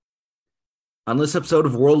On this episode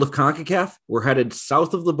of World of CONCACAF, we're headed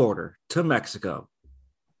south of the border to Mexico.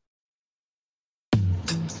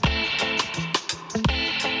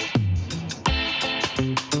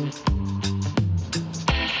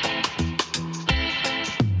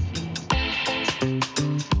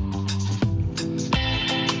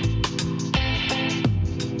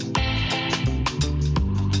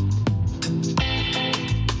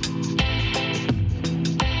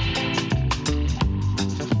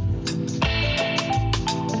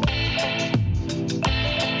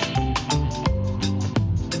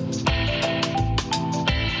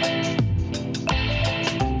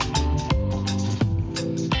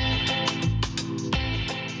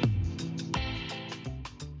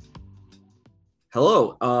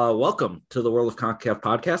 Hello, welcome to the World of CONCACAF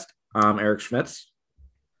podcast. I'm Eric Schmitz.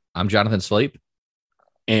 I'm Jonathan Sleep.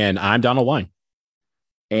 And I'm Donald Wine.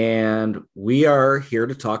 And we are here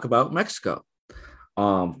to talk about Mexico.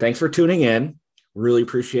 Thanks for tuning in. Really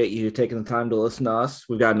appreciate you taking the time to listen to us.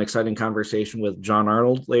 We've got an exciting conversation with John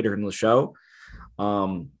Arnold later in the show.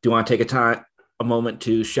 Do you want to take a moment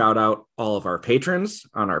to shout out all of our patrons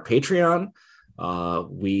on our Patreon?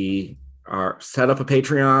 We are set up a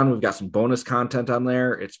Patreon. We've got some bonus content on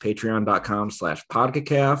there. It's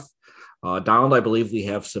patreon.com/podcacaf. Donald, I believe we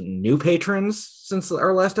have some new patrons since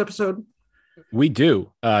our last episode. We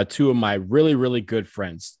do. Two of my really, really good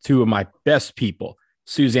friends, two of my best people,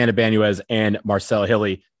 Susanna Banuez and Marcel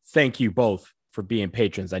Hilly. Thank you both for being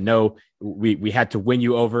patrons. I know we had to win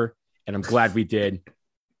you over, and I'm glad we did.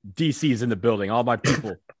 DC's in the building. All my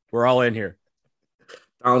people, we're all in here.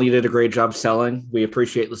 Donald, you did a great job selling. We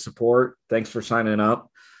appreciate the support. Thanks for signing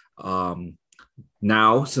up.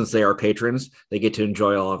 Now, since they are patrons, they get to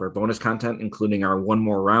enjoy all of our bonus content, including our One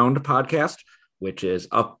More Round podcast, which is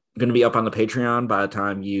going to be up on the Patreon by the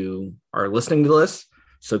time you are listening to this.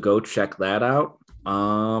 So go check that out.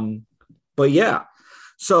 But yeah,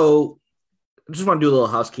 so I just want to do a little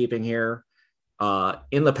housekeeping here.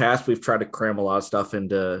 In the past, we've tried to cram a lot of stuff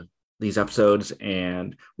into these episodes,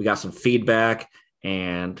 and we got some feedback.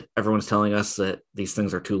 And everyone's telling us that these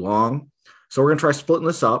things are too long. So we're going to try splitting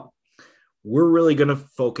this up. We're really going to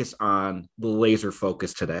focus on the laser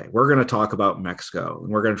focus today. We're going to talk about Mexico,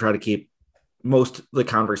 and we're going to try to keep most of the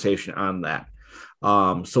conversation on that.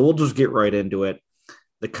 So we'll just get right into it.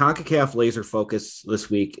 The CONCACAF laser focus this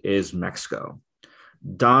week is Mexico.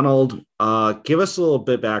 Donald, give us a little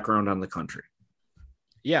bit background on the country.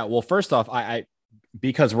 Yeah, well, first off, I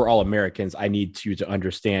because we're all Americans, I need you to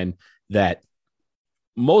understand that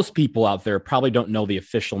most people out there probably don't know the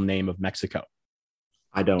official name of Mexico.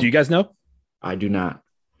 I don't. Do you guys know? I do not.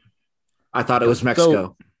 I thought it was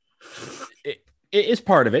Mexico. So it is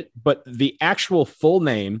part of it, but the actual full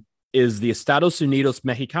name is the Estados Unidos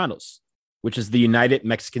Mexicanos, which is the United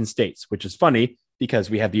Mexican States, which is funny because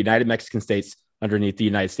we have the United Mexican States underneath the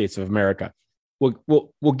United States of America.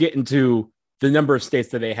 We'll get into the number of states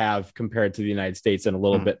that they have compared to the United States in a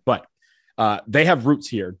little bit, but they have roots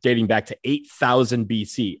here dating back to 8,000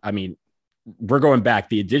 BC. I mean, we're going back.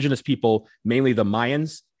 The indigenous people, mainly the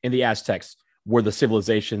Mayans and the Aztecs, were the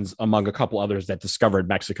civilizations among a couple others that discovered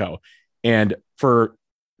Mexico. And for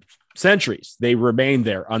centuries, they remained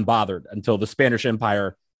there unbothered until the Spanish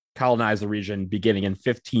Empire colonized the region beginning in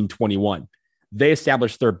 1521. They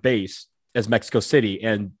established their base as Mexico City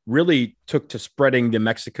and really took to spreading the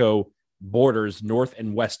Mexico borders north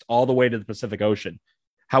and west all the way to the Pacific Ocean.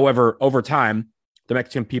 However, over time, the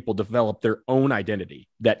Mexican people developed their own identity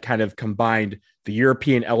that kind of combined the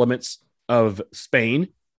European elements of Spain,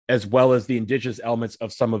 as well as the indigenous elements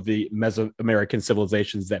of some of the Mesoamerican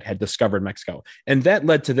civilizations that had discovered Mexico. And that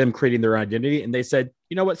led to them creating their identity. And they said,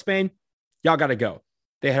 you know what, Spain, y'all got to go.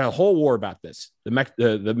 They had a whole war about this.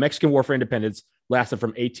 The Mexican War for Independence lasted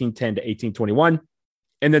from 1810 to 1821.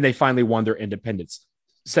 And then they finally won their independence.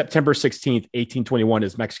 September 16th, 1821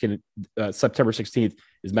 is September 16th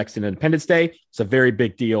is Mexican Independence Day. It's a very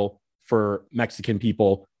big deal for Mexican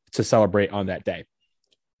people to celebrate on that day.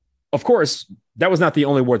 Of course, that was not the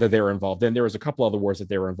only war that they were involved in. There was a couple other wars that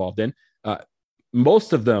they were involved in.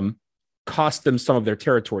 Most of them cost them some of their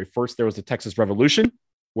territory. First, there was the Texas Revolution,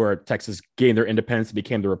 where Texas gained their independence and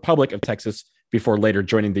became the Republic of Texas before later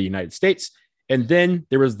joining the United States. And then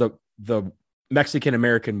there was the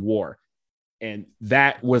Mexican-American War. And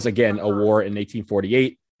that was, again, a war in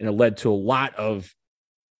 1848, and it led to a lot of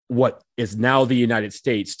what is now the United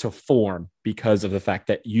States to form because of the fact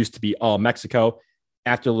that it used to be all Mexico.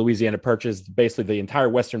 After Louisiana Purchase, basically the entire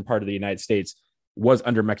western part of the United States was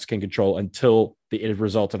under Mexican control until the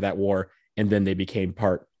result of that war, and then they became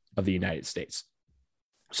part of the United States.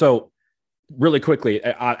 So really quickly,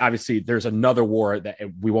 obviously, there's another war that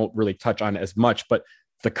we won't really touch on as much, but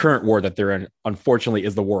the current war that they're in, unfortunately,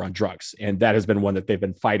 is the war on drugs. And that has been one that they've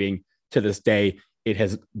been fighting to this day. It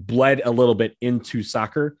has bled a little bit into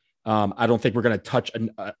soccer. I don't think we're going to touch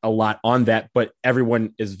a lot on that, but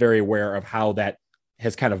everyone is very aware of how that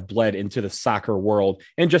has kind of bled into the soccer world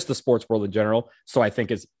and just the sports world in general. So I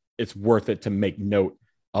think it's worth it to make note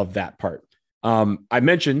of that part. I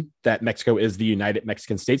mentioned that Mexico is the United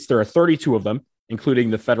Mexican States. There are 32 of them,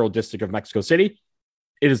 including the Federal District of Mexico City.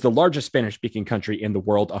 It is the largest Spanish-speaking country in the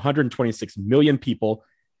world, 126 million people.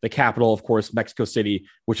 The capital, of course, Mexico City,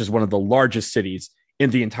 which is one of the largest cities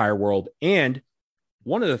in the entire world. And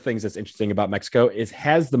one of the things that's interesting about Mexico is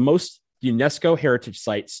has the most UNESCO heritage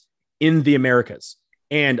sites in the Americas.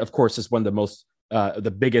 And of course, it's one of the most,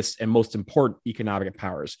 the biggest and most important economic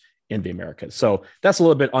powers in the Americas. So that's a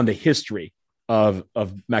little bit on the history of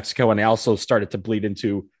Mexico. And I also started to bleed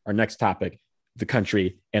into our next topic, the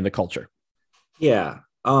country and the culture. Yeah.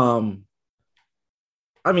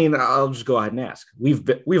 I mean, I'll just go ahead and ask.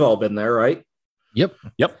 We've all been there, right? Yep.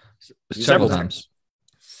 Several times.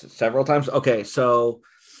 Several times. Okay, so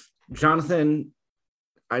Jonathan,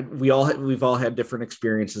 we've all had different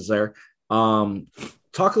experiences there.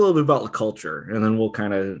 Talk a little bit about the culture, and then we'll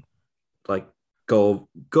kind of like go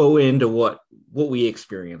into what we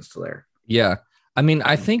experienced there. Yeah. I mean,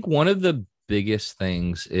 I think one of the biggest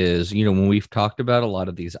things is, when we've talked about a lot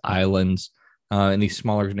of these islands and these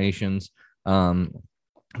smaller nations,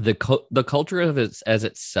 the culture of it as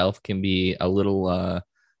itself can be a little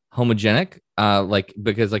homogenic,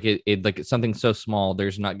 because it's something so small,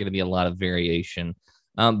 there's not going to be a lot of variation.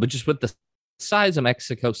 But just with the size of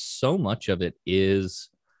Mexico, so much of it is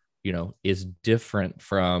different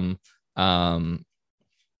from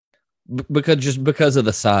because of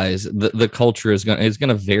the size. The culture is going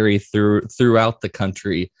to vary throughout the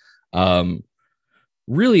country.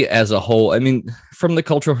 Really, as a whole, I mean, from the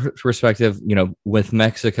cultural perspective, with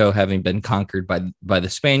Mexico having been conquered by the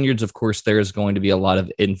Spaniards, of course, there is going to be a lot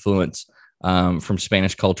of influence from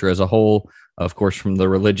Spanish culture as a whole. Of course, from the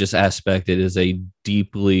religious aspect, it is a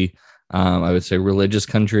deeply, I would say, religious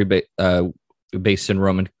country based in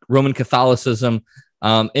Roman Catholicism.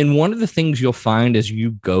 And one of the things you'll find as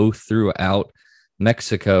you go throughout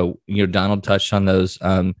Mexico, Donald touched on those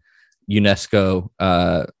UNESCO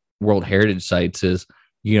World Heritage Sites, is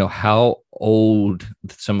how old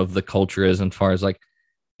some of the culture is, as far as like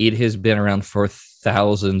it has been around for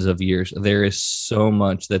thousands of years. There is so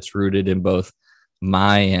much that's rooted in both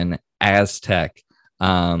Mayan, Aztec,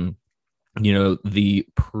 the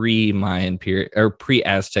pre-Mayan period or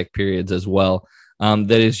pre-Aztec periods as well.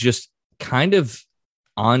 That is just kind of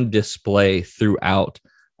on display throughout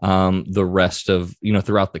the rest of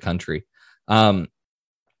throughout the country. And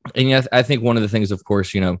I think one of the things, of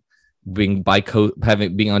course, being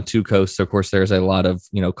being on two coasts, of course, there's a lot of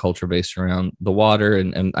culture based around the water,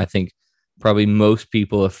 and I think probably most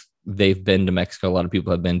people, if they've been to Mexico, a lot of people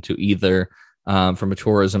have been to either from a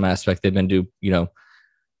tourism aspect, they've been to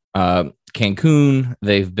Cancun,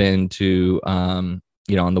 they've been to on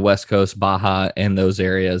the West Coast, Baja, and those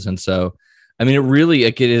areas. And so, I mean,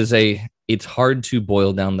 it's hard to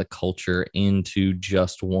boil down the culture into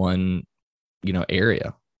just one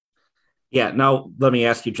area. Yeah. Now, let me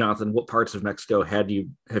ask you, Jonathan, what parts of Mexico have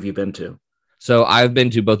you been to? So I've been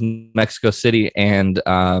to both Mexico City and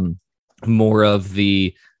more of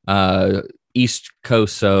the East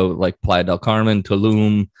Coast. So like Playa del Carmen,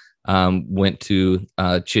 Tulum, went to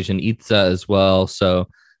Chichen Itza as well. So,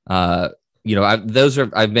 I've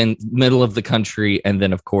been middle of the country, and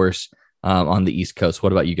then, of course, on the East Coast.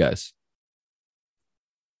 What about you guys?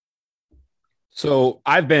 So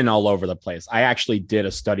I've been all over the place. I actually did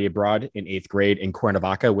a study abroad in 8th grade in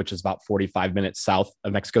Cuernavaca, which is about 45 minutes south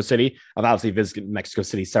of Mexico City. I've obviously visited Mexico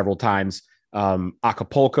City several times.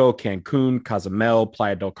 Acapulco, Cancun, Cozumel,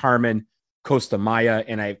 Playa del Carmen, Costa Maya.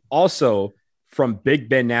 And I also, from Big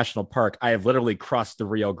Bend National Park, I have literally crossed the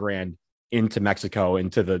Rio Grande into Mexico,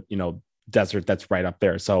 into the, desert that's right up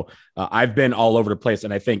there. So I've been all over the place.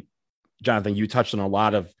 And I think, Jonathan, you touched on a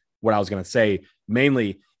lot of what I was going to say.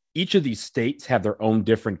 Mainly, each of these states have their own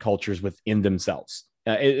different cultures within themselves.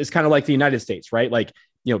 It's kind of like the United States, right? Like,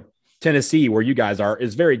 Tennessee, where you guys are,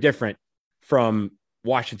 is very different from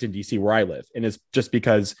Washington, D.C., where I live. And it's just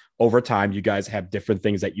because over time, you guys have different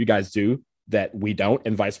things that you guys do that we don't,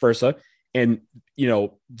 and vice versa. And,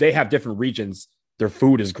 they have different regions. Their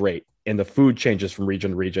food is great, and the food changes from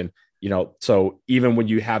region to region. So even when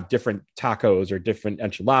you have different tacos or different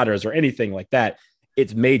enchiladas or anything like that,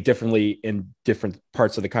 it's made differently in different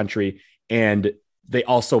parts of the country. And they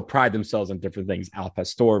also pride themselves on different things, al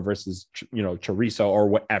pastor versus, chorizo or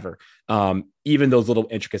whatever. Even those little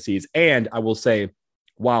intricacies. And I will say,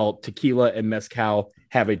 while tequila and mezcal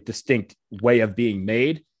have a distinct way of being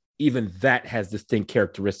made, even that has distinct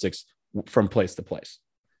characteristics from place to place.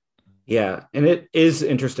 Yeah, and it is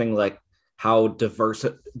interesting, like how diverse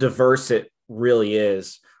it really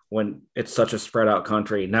is when it's such a spread out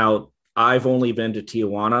country. Now, I've only been to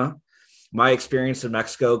Tijuana. My experience in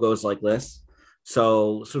Mexico goes like this.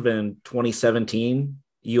 So this would have been 2017.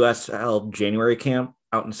 U.S. held January camp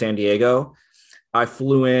out in San Diego. I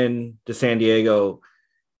flew in to San Diego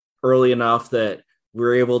early enough that we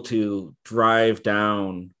were able to drive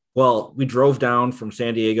down. Well, we drove down from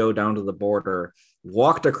San Diego down to the border,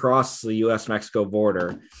 walked across the U.S.-Mexico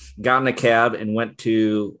border, got in a cab, and went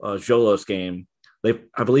to a Xolos game.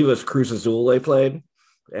 I believe it was Cruz Azul they played.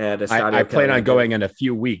 I plan on going in a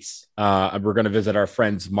few weeks. We're going to visit our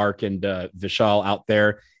friends Mark and Vishal out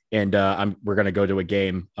there, and we're going to go to a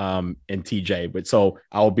game in TJ. But so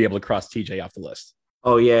I'll be able to cross TJ off the list.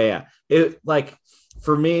 Oh yeah. It, like,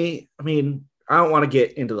 for me, I mean, I don't want to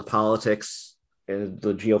get into the politics and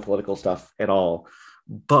the geopolitical stuff at all,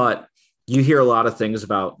 but you hear a lot of things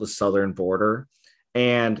about the southern border,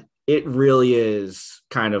 and it really is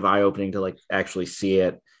kind of eye-opening to like actually see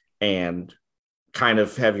it and kind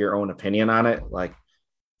of have your own opinion on it. Like,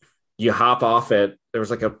 you hop off at, there was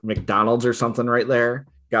like a McDonald's or something right there,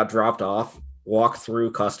 got dropped off, walk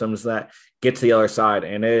through customs, that get to the other side,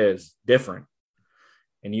 and it is different.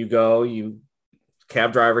 And you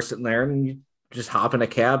cab driver sitting there, and you just hop in a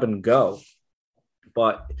cab and go.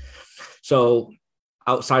 But so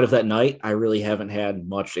outside of that night, I really haven't had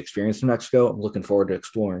much experience in Mexico. I'm looking forward to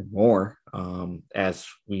exploring more, as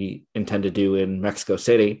we intend to do in Mexico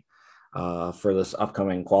City for this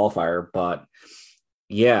upcoming qualifier. But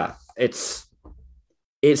yeah, it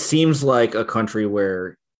seems like a country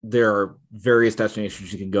where there are various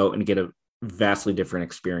destinations you can go and get a vastly different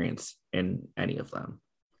experience in any of them.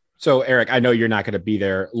 So, Eric, I know you're not going to be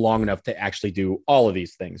there long enough to actually do all of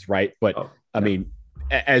these things, right? But I mean,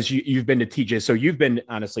 as you've been to TJ, so you've been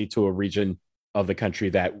honestly to a region of the country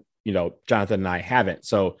that, you know, Jonathan and I haven't.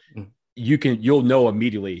 So you'll know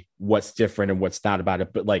immediately what's different and what's not about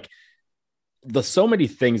it. But like, the so many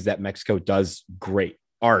things that Mexico does great: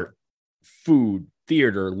 art, food,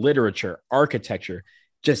 theater, literature, architecture,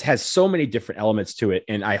 just has so many different elements to it.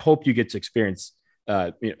 And I hope you get to experience,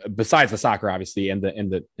 besides the soccer, obviously, and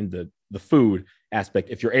the food aspect,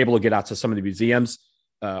 if you're able to get out to some of the museums,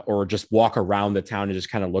 or just walk around the town and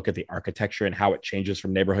just kind of look at the architecture and how it changes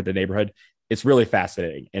from neighborhood to neighborhood. It's really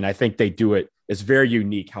fascinating. And I think they do it. It's very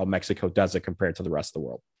unique how Mexico does it compared to the rest of the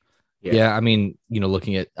world. Yeah. I mean,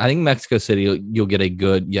 looking at, I think Mexico City, you'll get a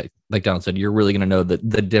good, like Don said, you're really going to know the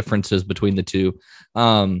differences between the two.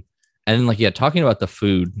 And then talking about the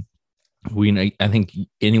food, I think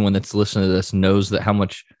anyone that's listening to this knows that how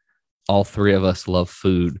much all three of us love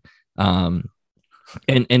food. And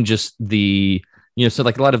just the, so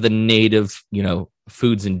like a lot of the native,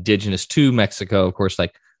 foods indigenous to Mexico, of course,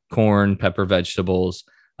 like corn, pepper, vegetables,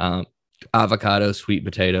 avocado, sweet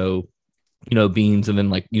potato, beans, and then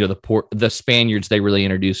the pork. The Spaniards, they really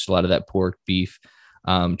introduced a lot of that pork, beef,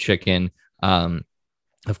 chicken.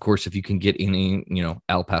 Of course, if you can get any,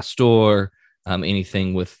 al pastor,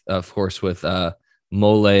 anything with, of course, with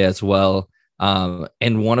mole as well.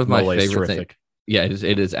 And one of my favorite things,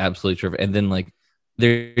 it is absolutely terrific. And then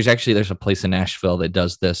there's a place in Nashville that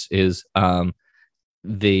does this. Is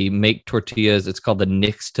they make tortillas. It's called the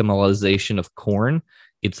nixtamalization of corn.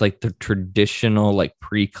 It's like the traditional,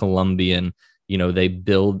 pre-Columbian,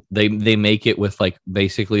 they make it with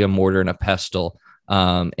basically a mortar and a pestle.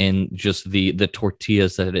 And just the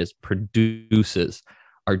tortillas that it produces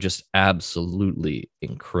are just absolutely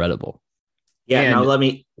incredible. Yeah. And now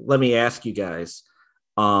let me ask you guys,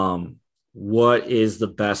 what is the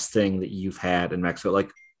best thing that you've had in Mexico?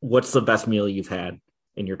 What's the best meal you've had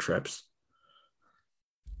in your trips?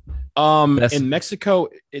 In Mexico,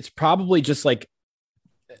 it's probably just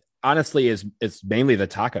honestly, it's mainly the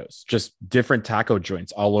tacos, just different taco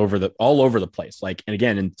joints all over the place. And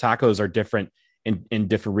again, and tacos are different in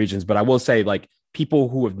different regions, but I will say people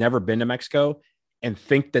who have never been to Mexico and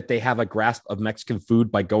think that they have a grasp of Mexican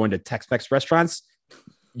food by going to Tex-Mex restaurants,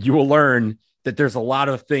 you will learn that there's a lot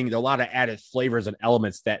of added flavors and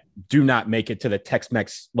elements that do not make it to the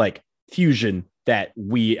Tex-Mex fusion that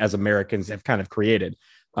we as Americans have kind of created.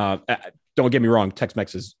 Don't get me wrong,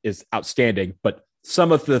 Tex-Mex is outstanding, but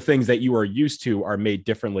some of the things that you are used to are made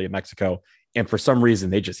differently in Mexico. And for some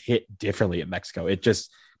reason, they just hit differently in Mexico.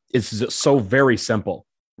 It's so very simple,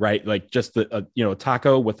 right? Just the,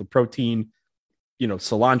 taco with the protein,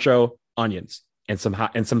 cilantro, onions, and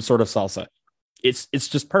some sort of salsa. It's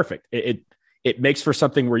just perfect. It makes for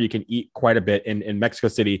something where you can eat quite a bit. In Mexico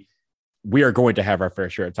City, we are going to have our fair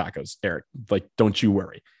share of tacos, Eric. Like, don't you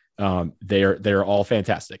worry. They're all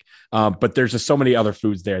fantastic. But there's just so many other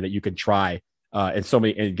foods there that you can try. And so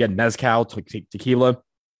many, and again, mezcal, tequila.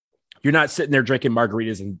 You're not sitting there drinking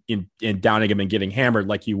margaritas and downing them and getting hammered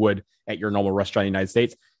like you would at your normal restaurant in the United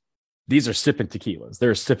States. These are sipping tequilas.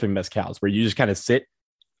 They're sipping mezcals where you just kind of sit,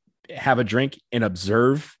 have a drink, and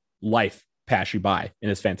observe life pass you by. And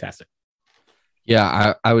it's fantastic.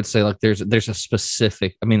 Yeah, I would say like there's a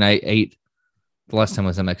specific, I mean, I ate the last time I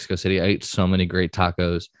was in Mexico City, I ate so many great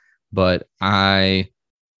tacos, but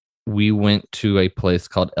we went to a place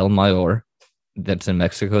called El Mayor that's in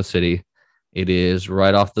Mexico City. It is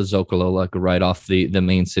right off the Zocalo, like right off the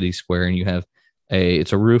main city square. And you have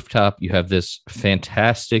it's a rooftop. You have this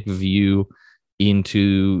fantastic view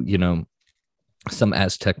into, some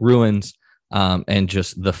Aztec ruins. And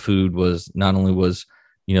just the food was not only was,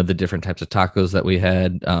 the different types of tacos that we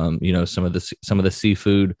had, some of the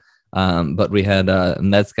seafood, but we had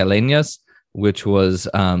mezcaleñas, which was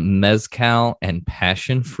mezcal and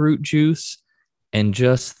passion fruit juice, and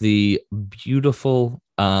just the beautiful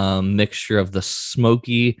mixture of the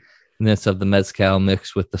smokiness of the mezcal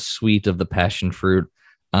mixed with the sweet of the passion fruit.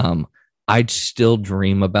 I'd still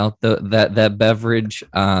dream about that beverage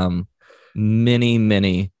many,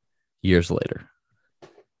 many years later.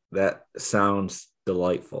 That sounds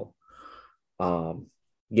delightful.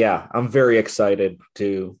 Yeah, I'm very excited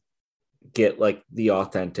to get like the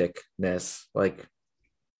authenticness, like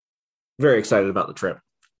very excited about the trip.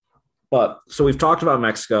 But so we've talked about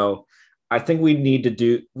Mexico. I think we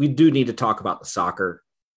do need to talk about the soccer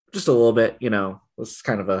just a little bit. This is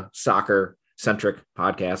kind of a soccer centric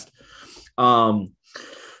podcast.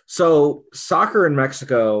 So soccer in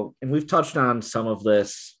Mexico, and we've touched on some of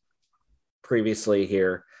this previously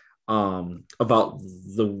here, about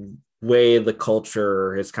the way the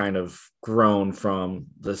culture has kind of grown from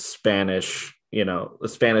the Spanish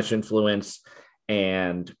influence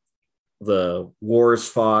and the wars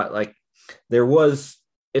fought. Like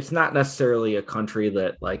it's not necessarily a country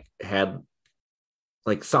that like had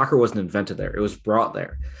like soccer wasn't invented there. It was brought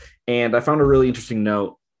there. And I found a really interesting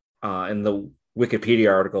note in the Wikipedia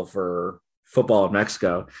article for football in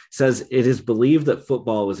Mexico. It says it is believed that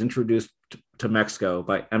football was introduced to Mexico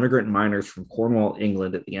by immigrant miners from Cornwall,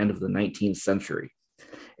 England at the end of the 19th century.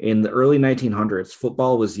 In the early 1900s,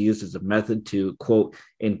 football was used as a method to, quote,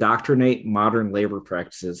 indoctrinate modern labor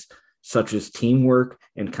practices such as teamwork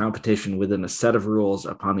and competition within a set of rules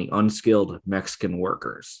upon the unskilled Mexican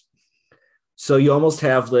workers. So you almost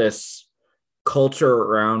have this culture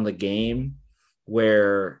around the game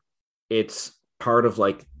where it's part of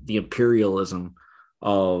like the imperialism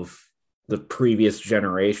of the previous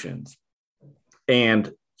generations.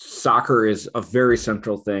 And soccer is a very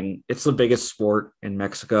central thing. It's the biggest sport in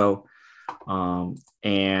Mexico.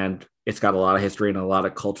 And it's got a lot of history and a lot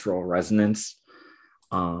of cultural resonance.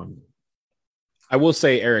 I will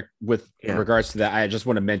say, Eric, with regards to that, I just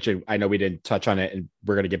want to mention, I know we didn't touch on it and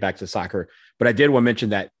we're going to get back to soccer, but I did want to mention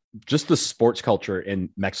that just the sports culture in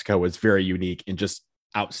Mexico is very unique and just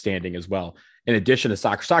outstanding as well. In addition to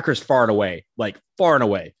soccer is far and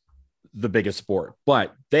away the biggest sport,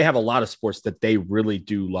 but they have a lot of sports that they really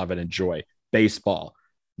do love and enjoy. Baseball,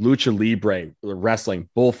 lucha libre, wrestling,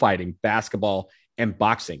 bullfighting, basketball, and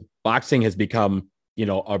boxing. Boxing has become,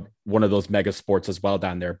 one of those mega sports as well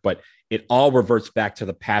down there, but it all reverts back to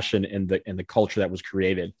the passion and the culture that was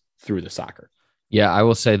created through the soccer. Yeah, I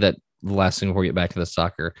will say that the last thing before we get back to the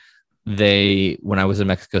soccer, when I was in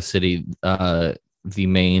Mexico City, the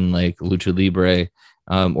main like lucha libre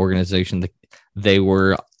organization,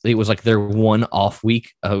 it was like their one off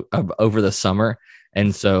week over the summer.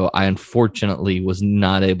 And so I unfortunately was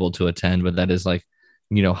not able to attend, but that is like,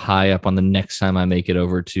 high up on the next time I make it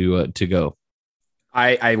over to go.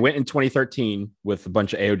 I went in 2013 with a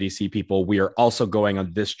bunch of AODC people. We are also going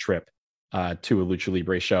on this trip to a lucha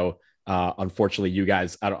libre show. Unfortunately, you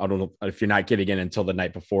guys, I don't know if you're not getting in until the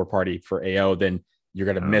night before party for AO, then you're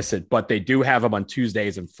going to miss it. But they do have them on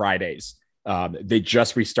Tuesdays and Fridays. They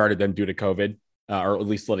just restarted them due to COVID, or at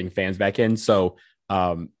least letting fans back in. So,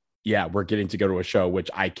 we're getting to go to a show, which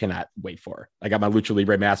I cannot wait for. I got my Lucha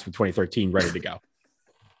Libre mask from 2013 ready to go.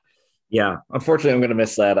 Yeah, unfortunately, I'm going to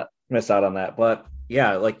miss out on that. But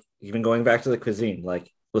yeah, like even going back to the cuisine, like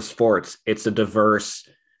the sports, it's a diverse,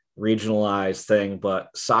 regionalized thing, but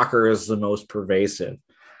soccer is the most pervasive.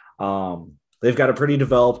 They've got a pretty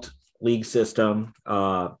developed league system.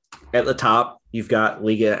 At the top, you've got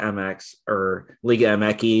Liga MX or Liga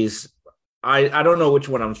MX. I don't know which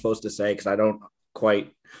one I'm supposed to say because I don't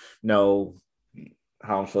quite know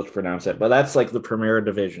how I'm supposed to pronounce it, but that's like the Primera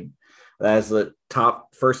Division. That is the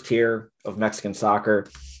top first tier of Mexican soccer.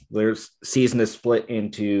 Their season is split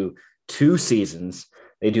into 2 seasons.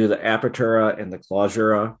 They do the Apertura and the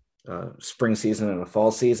Clausura, spring season and a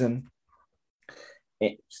fall season.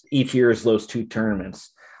 Each year is those 2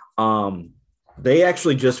 tournaments. They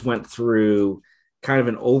actually just went through kind of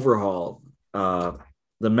an overhaul. The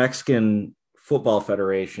Mexican Football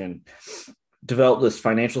Federation developed this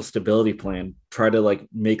financial stability plan, try to like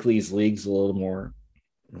make these leagues a little more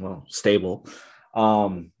stable.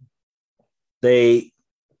 They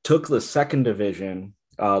took the second division,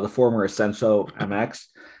 the former Ascenso MX,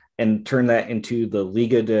 and turned that into the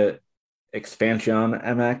Liga de Expansión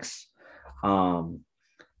MX.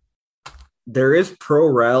 There is Pro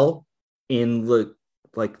Rel in the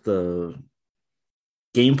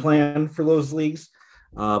game plan for those leagues,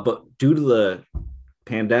 but due to the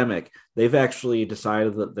pandemic, they've actually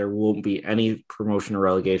decided that there won't be any promotion or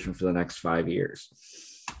relegation for the next 5 years.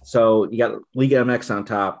 So you got Liga MX on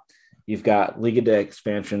top, you've got Liga de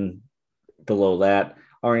Expansión below that.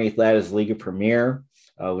 Underneath that is Liga Premier,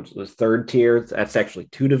 which was 3rd tier. That's actually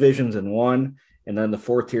 2 divisions in one. And then the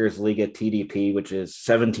 4th tier is Liga TDP, which is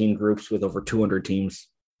 17 groups with over 200 teams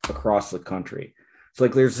across the country. So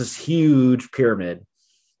like there's this huge pyramid,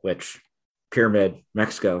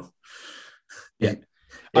 Mexico. Yeah.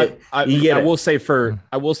 I will say for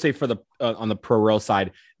the on the Pro Rel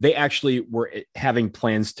side, they actually were having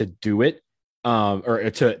plans to do it, or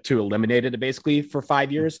to eliminate it basically for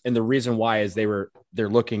 5 years. And the reason why is they're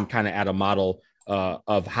looking kind of at a model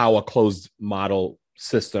of how a closed model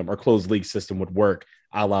system or closed league system would work,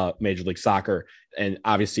 a la Major League Soccer. And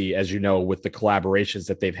obviously, as you know, with the collaborations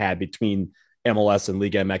that they've had between MLS and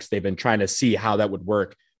Liga MX, they've been trying to see how that would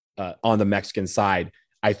work on the Mexican side.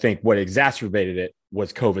 I think what exacerbated it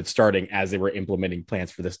was COVID starting as they were implementing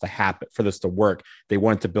plans for this to happen, for this to work. They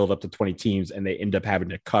wanted to build up to 20 teams and they end up having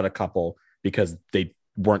to cut a couple because they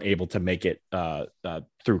weren't able to make it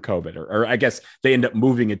through COVID, or I guess they end up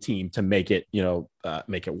moving a team to make it,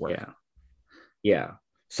 make it work. Yeah.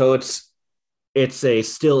 So it's a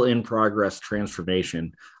still in progress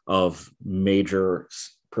transformation of major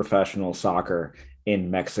professional soccer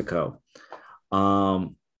in Mexico. But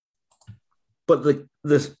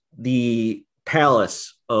the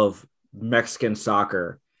palace of Mexican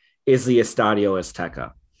soccer is the Estadio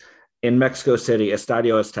Azteca. In Mexico City,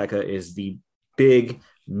 Estadio Azteca is the big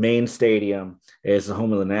main stadium. It is the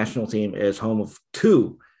home of the national team. It is home of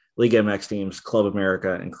 2 Liga MX teams, Club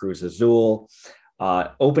America and Cruz Azul.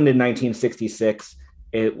 Opened in 1966.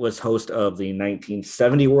 It was host of the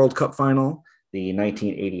 1970 World Cup final, the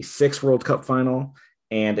 1986 World Cup final,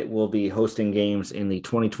 and it will be hosting games in the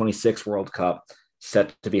 2026 World Cup,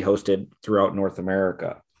 set to be hosted throughout North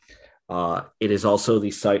America. It is also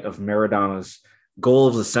the site of Maradona's goal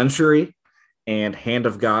of the century and Hand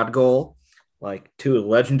of God goal, like 2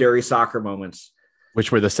 legendary soccer moments.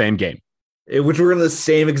 Which were the same game. Which were in the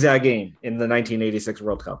same exact game in the 1986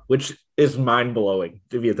 World Cup, which is mind-blowing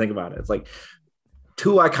if you think about it. It's like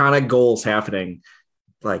 2 iconic goals happening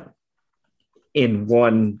like in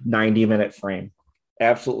one 90-minute frame.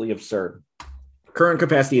 Absolutely absurd. Current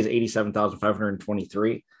capacity is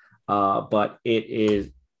 87,523, but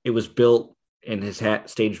it was built and has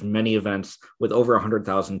staged many events with over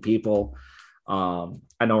 100,000 people.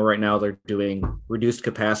 I know right now they're doing reduced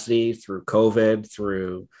capacity through COVID,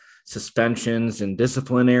 through suspensions and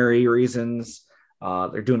disciplinary reasons.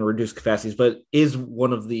 They're doing reduced capacities, but is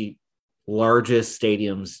one of the largest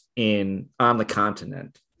stadiums on the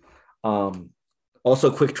continent.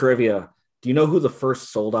 Also, quick trivia. Do you know who the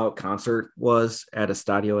first sold out concert was at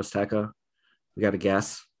Estadio Azteca? We got a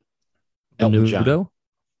guess. Menudo?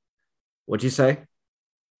 What'd you say?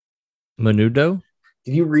 Menudo?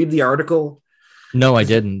 Did you read the article? No, I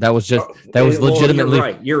didn't. That was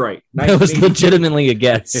legitimately. You're right. That was legitimately a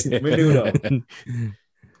guess. Menudo.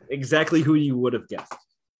 Exactly who you would have guessed.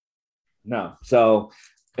 No. So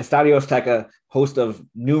Estadio Azteca, host of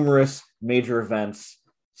numerous major events,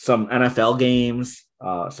 some NFL games,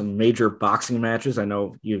 some major boxing matches. I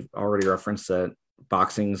know you've already referenced that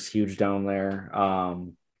boxing's huge down there.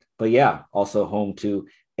 But yeah, also home to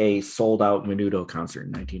a sold out Menudo concert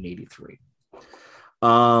in 1983.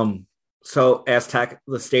 So Aztec,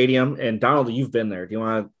 the stadium, and Donald, you've been there. Do you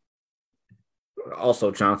want to?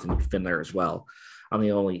 Also, Jonathan, you've been there as well. I'm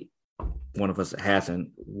the only one of us that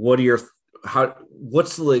hasn't.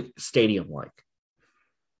 What's the stadium like?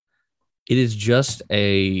 It is just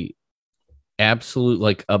a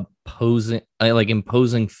absolute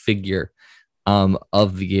imposing figure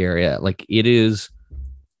of the area. Like, it is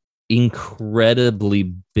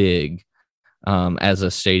incredibly big as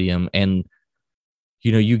a stadium, and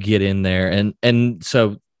you get in there and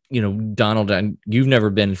so Donald, you've never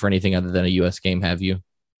been for anything other than a US game, have you?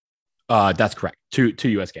 That's correct. Two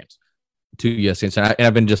U.S. games. 2 US games. And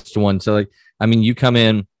I've been just to one. So like, I mean, you come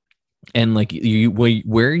in and like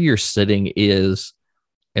where you're sitting is,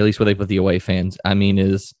 at least where they put the away fans, I mean,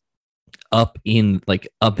 is up in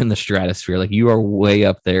the stratosphere. Like you are way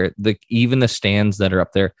up there. Even the stands that are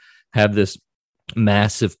up there have this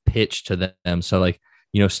massive pitch to them. So like,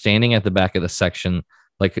 standing at the back of the section,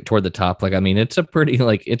 like toward the top, like, I mean, it's a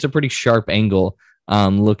pretty sharp angle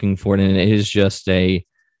looking for it. And it is just a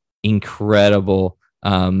incredible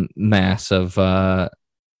massive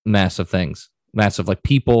things, massive like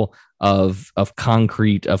people of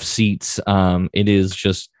concrete, of seats.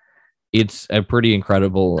 It's a pretty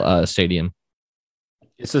incredible stadium.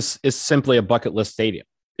 It's simply a bucket list stadium.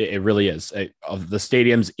 It really is. Of the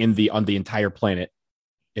stadiums on the entire planet,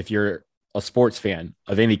 if you're a sports fan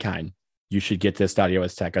of any kind, you should get to Estadio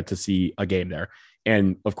Azteca to see a game there.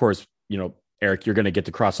 And of course, Eric, you're going to get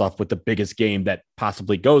to cross off with the biggest game that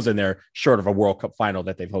possibly goes in there, short of a World Cup final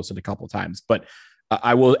that they've hosted a couple of times. But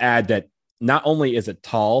I will add that not only is it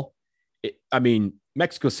tall,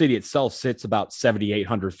 Mexico City itself sits about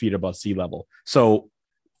 7,800 feet above sea level. So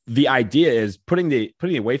the idea is putting the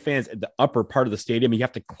away fans at the upper part of the stadium. You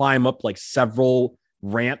have to climb up like several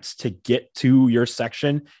ramps to get to your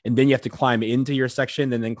section, and then you have to climb into your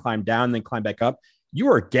section and then climb down, then climb back up.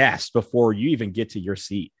 You are gassed before you even get to your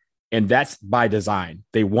seat. And that's by design.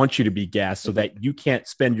 They want you to be gassed so that you can't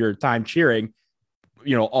spend your time cheering,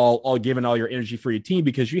 all giving all your energy for your team,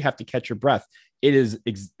 because you have to catch your breath.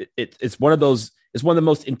 It's one of the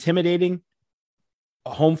most intimidating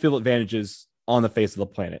home field advantages on the face of the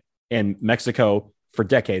planet. And Mexico for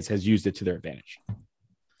decades has used it to their advantage.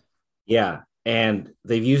 Yeah. And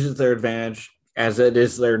they've used it to their advantage as it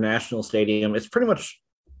is their national stadium. It's pretty much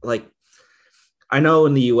like, I know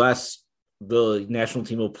in the US, the national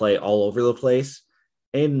team will play all over the place.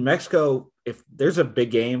 In Mexico, if there's a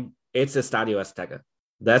big game, it's Estadio Azteca.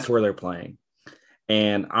 That's where they're playing.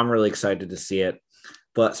 And I'm really excited to see it.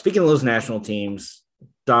 But speaking of those national teams,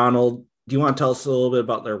 Donald, do you want to tell us a little bit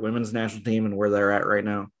about their women's national team and where they're at right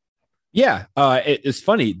now? Yeah, it's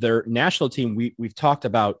funny. Their national team, we've talked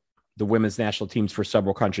about the women's national teams for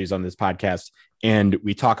several countries on this podcast, and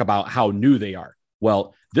we talk about how new they are.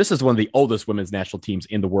 Well, this is one of the oldest women's national teams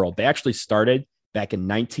in the world. They actually started back in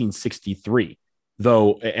 1963,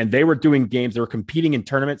 though, and they were doing games. They were competing in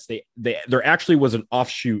tournaments. There actually was an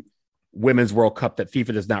offshoot Women's World Cup that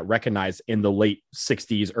FIFA does not recognize in the late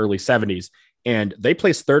 60s, early 70s, and they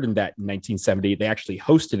placed third in that in 1970. They actually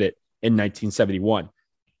hosted it in 1971.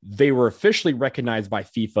 They were officially recognized by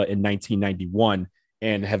FIFA in 1991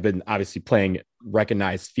 and have been obviously playing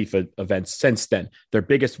recognized FIFA events since then. Their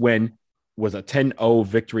biggest win was a 10-0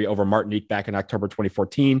 victory over Martinique back in October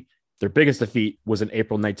 2014. Their biggest defeat was in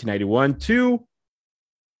April 1991 to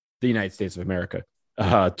the United States of America,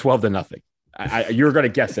 12-0. You're going to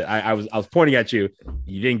guess it. I was pointing at you.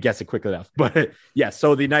 You didn't guess it quick enough. But yeah,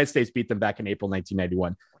 so the United States beat them back in April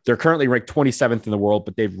 1991. They're currently ranked 27th in the world,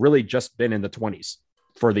 but they've really just been in the 20s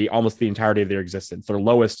for almost the entirety of their existence. Their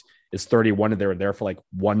lowest is 31, and they were there for like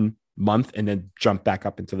 1 month and then jumped back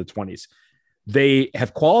up into the 20s. They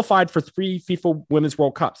have qualified for 3 FIFA Women's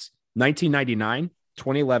World Cups, 1999,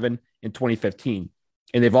 2011, and 2015.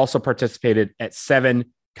 And they've also participated at 7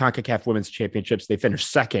 CONCACAF Women's Championships. They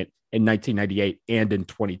finished second in 1998 and in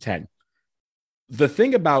 2010. The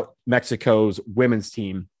thing about Mexico's women's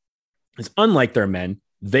team is, unlike their men,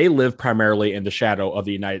 they live primarily in the shadow of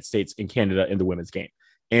the United States and Canada in the women's game.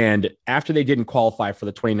 And after they didn't qualify for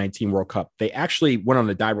the 2019 World Cup, they actually went on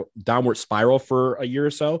a downward spiral for a year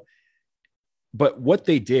or so. But what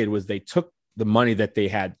they did was they took the money that they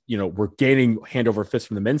had, were gaining hand over fist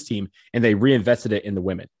from the men's team, and they reinvested it in the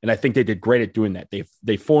women. And I think they did great at doing that.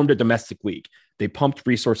 They formed a domestic league. They pumped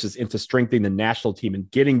resources into strengthening the national team and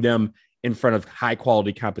getting them in front of high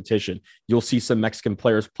quality competition. You'll see some Mexican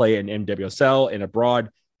players play in NWSL and abroad,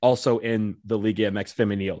 also in the Liga MX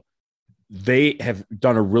Femenil. They have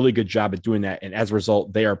done a really good job at doing that. And as a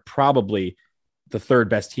result, they are probably the third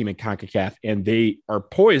best team in CONCACAF, and they are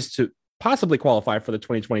poised to possibly qualify for the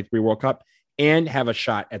 2023 World Cup and have a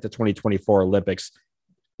shot at the 2024 Olympics.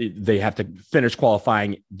 They have to finish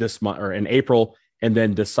qualifying this month or in April, and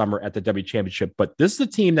then this summer at the W Championship. But this is a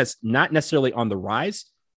team that's not necessarily on the rise.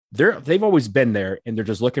 They've always been there, and they're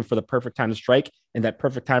just looking for the perfect time to strike, and that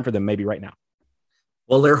perfect time for them maybe right now.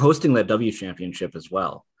 Well, they're hosting that W Championship as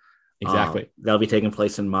well. Exactly. That'll be taking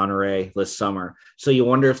place in Monterrey this summer. So you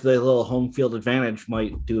wonder if the little home field advantage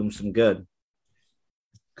might do them some good.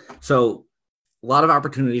 So a lot of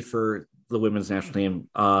opportunity for the women's national team.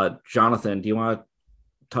 Jonathan, do you want to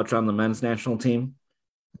touch on the men's national team?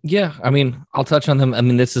 Yeah, I mean, I'll touch on them. I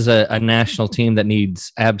mean, this is a national team that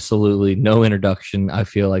needs absolutely no introduction. I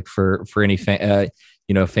feel like for any fan,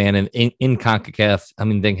 fan in CONCACAF. I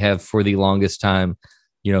mean, they have for the longest time,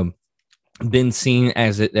 been seen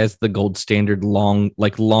as the gold standard, long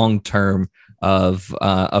term of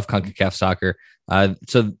CONCACAF soccer.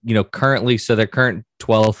 Currently, their current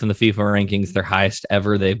 12th in the FIFA rankings, their highest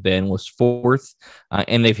ever they've been was 4th,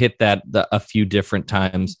 and they've hit that a few different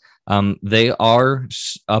times. They are,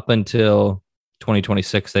 up until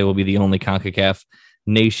 2026, they will be the only CONCACAF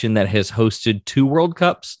nation that has hosted 2 World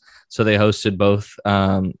Cups. So they hosted both,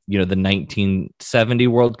 the 1970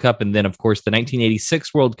 World Cup, and then, of course, the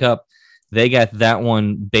 1986 World Cup. They got that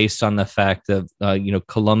one based on the fact that,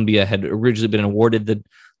 Colombia had originally been awarded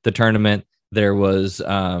the tournament. There was,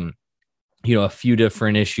 a few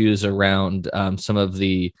different issues around some of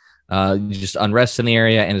the just unrest in the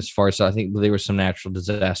area. And as far as, I think there were some natural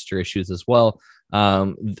disaster issues as well.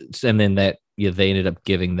 And then they ended up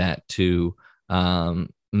giving that to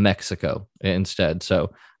Mexico instead.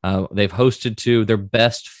 So they've hosted 2. Their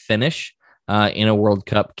best finish in a World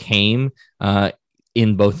Cup came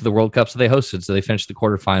in both of the World Cups that they hosted. So they finished the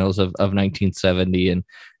quarterfinals of 1970 and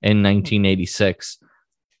 1986.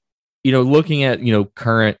 Looking at,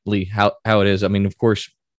 currently how it is, I mean, of course,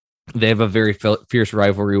 they have a very fierce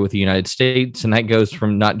rivalry with the United States, and that goes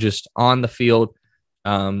from not just on the field,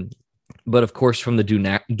 but of course from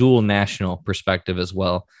the dual national perspective as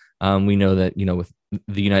well. We know that, with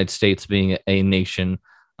the United States being a nation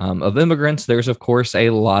of immigrants, there's of course a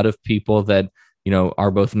lot of people that,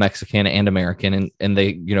 are both Mexican and American, and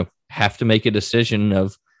they, have to make a decision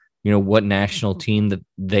of, what national team that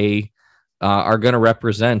they are going to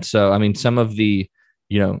represent. So, I mean, some of the,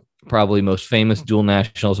 probably most famous dual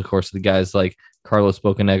nationals, of course, the guys like Carlos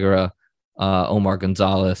Bocanegra, Omar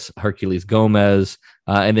Gonzalez, Herculez Gomez,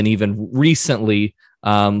 and then even recently,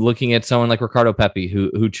 looking at someone like Ricardo Pepi,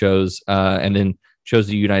 who chose and then chose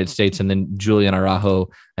the United States, and then Julian Araujo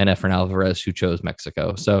and Efrain Alvarez, who chose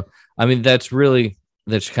Mexico. So, I mean, that's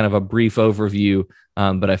kind of a brief overview,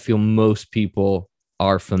 but I feel most people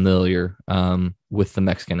are familiar with the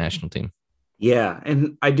Mexican national team. Yeah,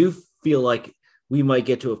 and I do feel like we might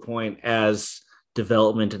get to a point as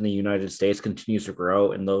development in the United States continues to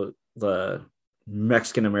grow and the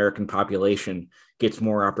Mexican American population gets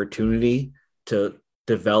more opportunity to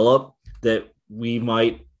develop, that we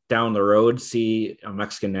might down the road see a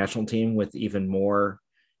Mexican national team with even more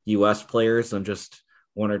US players than just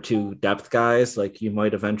 1 or 2 depth guys. Like, you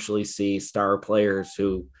might eventually see star players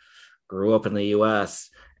who grew up in the US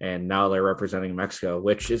and now they're representing Mexico,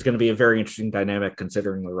 which is going to be a very interesting dynamic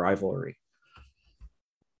considering the rivalry.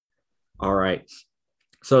 All right.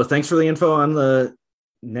 So thanks for the info on the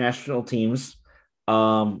national teams.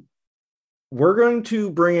 We're going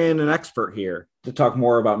to bring in an expert here to talk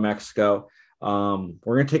more about Mexico. We're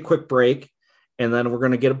going to take a quick break, and then we're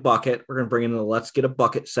going to get a bucket. We're going to bring in the Let's Get a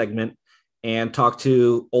Bucket segment and talk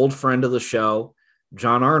to old friend of the show,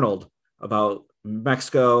 John Arnold, about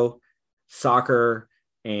Mexico, soccer,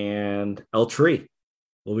 and El Tri.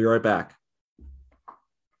 We'll be right back.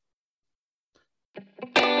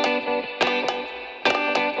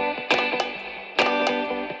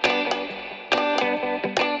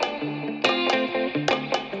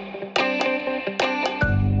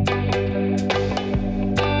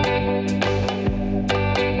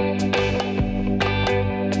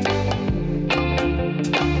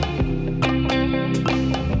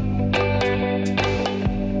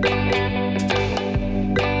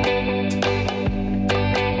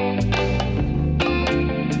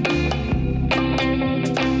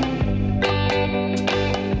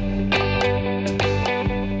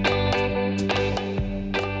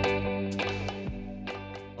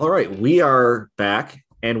 All right, we are back,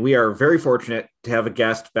 and we are very fortunate to have a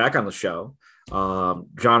guest back on the show. John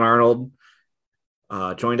Arnold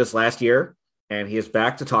joined us last year, and he is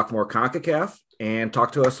back to talk more CONCACAF and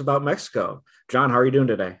talk to us about Mexico. John, how are you doing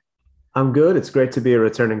today? I'm good. It's great to be a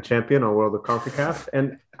returning champion on World of CONCACAF.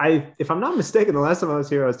 And if I'm not mistaken, the last time I was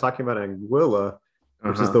here, I was talking about Anguilla,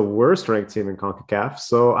 which is the worst ranked team in CONCACAF.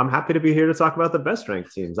 So I'm happy to be here to talk about the best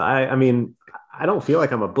ranked teams. I mean, I don't feel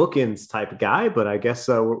like I'm a bookends type guy, but I guess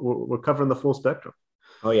we're covering the full spectrum.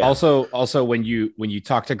 Oh yeah. Also, when you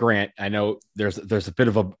talk to Grant, I know there's a bit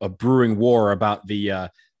of a brewing war about the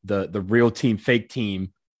real team, fake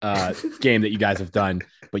team game that you guys have done.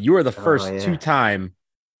 But you are the first 2-time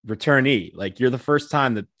returnee. Like, you're the first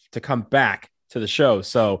time to come back to the show.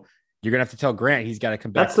 So you're gonna have to tell Grant he's got to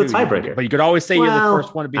come back. That's the tiebreaker. But you could always say you're the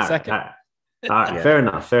first one to be second. All right. Yeah. Fair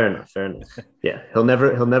enough. Yeah, he'll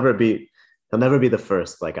never be the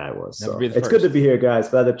first like I was. So it's good to be here, guys.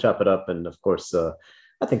 Glad to chop it up, and of course,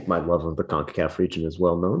 I think my love of the CONCACAF region is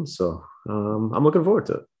well known. So I'm looking forward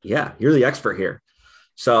to it. Yeah, you're the expert here.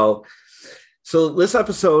 So this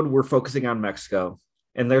episode, we're focusing on Mexico,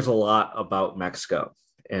 and there's a lot about Mexico.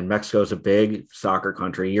 And Mexico is a big soccer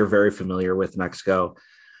country. You're very familiar with Mexico.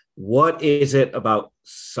 What is it about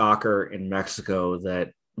soccer in Mexico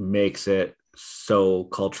that makes it so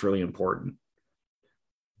culturally important?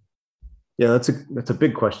 Yeah, that's a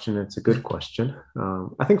big question. It's a good question.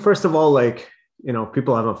 I think first of all, like,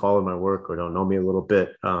 people haven't followed my work or don't know me a little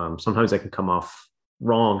bit. Sometimes I can come off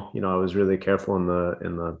wrong. I was really careful in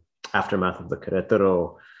the aftermath of the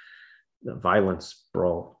Querétaro violence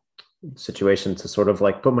brawl situation to sort of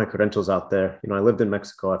like put my credentials out there. I lived in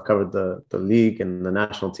Mexico. I've covered the league and the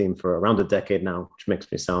national team for around a decade now, which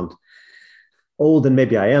makes me sound old, and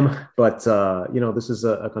maybe I am, but this is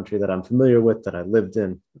a country that I'm familiar with, that I lived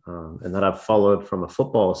in, and that I've followed from a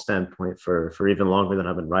football standpoint for even longer than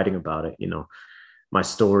I've been writing about it. My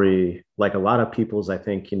story, like a lot of people's, I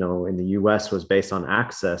think, in the US, was based on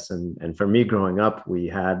access, and for me growing up, we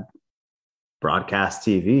had broadcast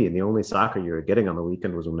TV, and the only soccer you were getting on the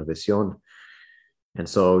weekend was Univision. And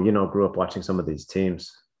so, grew up watching some of these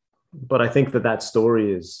teams. But I think that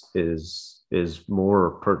story is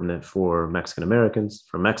more pertinent for Mexican Americans,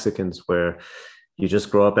 for Mexicans, where you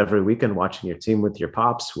just grow up every weekend watching your team with your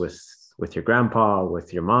pops, with your grandpa,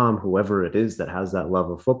 with your mom, whoever it is that has that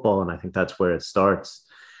love of football. And I think that's where it starts.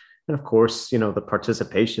 And of course, the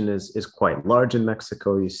participation is quite large in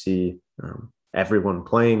Mexico. You see everyone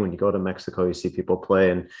playing. When you go to Mexico, you see people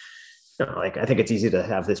play. And like, I think it's easy to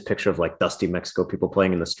have this picture of like dusty Mexico, people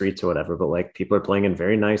playing in the streets or whatever, but like people are playing in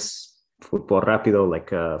very nice fútbol rápido,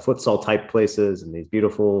 like futsal type places, and these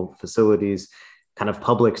beautiful facilities, kind of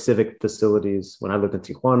public civic facilities. When I lived in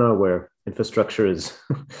Tijuana, where infrastructure is,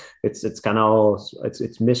 it's kind of all,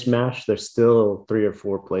 it's mishmash. There's still 3 or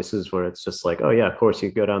 4 places where it's just like, oh yeah, of course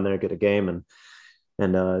you go down there, get a game, and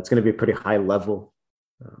it's going to be pretty high level.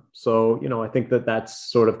 So, I think that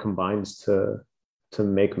sort of combines to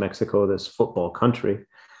make Mexico this football country.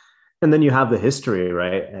 And then you have the history,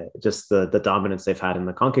 right? Just the dominance they've had in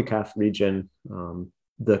the CONCACAF region,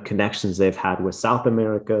 the connections they've had with South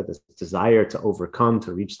America, this desire to overcome,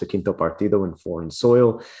 to reach the Quinto Partido in foreign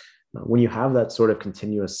soil. When you have that sort of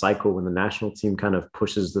continuous cycle, when the national team kind of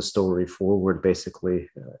pushes the story forward basically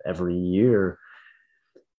every year,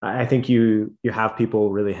 I think you have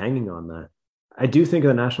people really hanging on that. I do think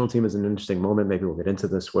the national team is an interesting moment. Maybe we'll get into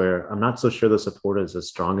this, where I'm not so sure the support is as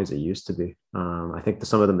strong as it used to be. I think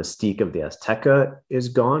some of the mystique of the Azteca is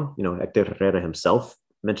gone. Hector Herrera himself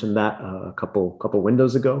mentioned that a couple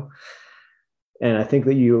windows ago. And I think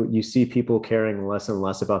that you see people caring less and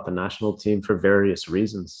less about the national team for various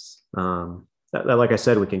reasons. That, like I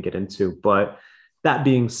said, we can get into. But that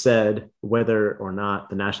being said, whether or not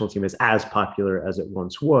the national team is as popular as it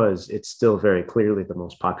once was, it's still very clearly the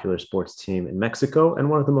most popular sports team in Mexico and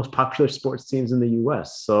one of the most popular sports teams in the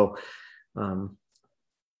US. So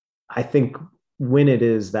I think when it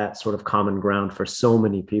is that sort of common ground for so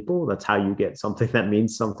many people, that's how you get something that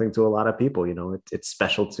means something to a lot of people. It's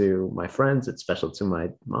special to my friends. It's special to my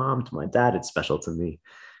mom, to my dad. It's special to me.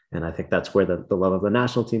 And I think that's where the love of the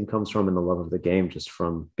national team comes from, and the love of the game just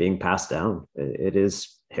from being passed down. It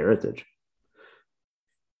is heritage.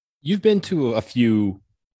 You've been to a few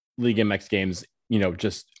Liga MX games,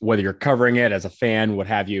 just whether you're covering it as a fan, what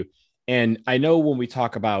have you. And I know when we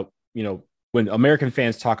talk about, when American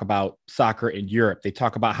fans talk about soccer in Europe, they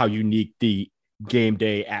talk about how unique the game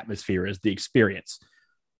day atmosphere is, the experience.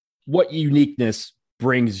 What uniqueness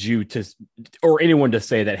brings you to, or anyone to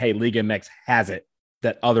say that, hey, Liga MX has it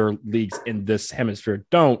that other leagues in this hemisphere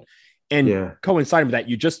don't? And coinciding with that,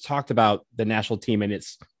 you just talked about the national team and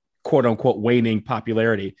its quote unquote waning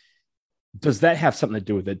popularity. Does that have something to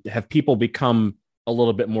do with it? Have people become a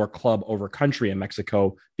little bit more club over country in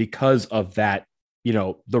Mexico because of that,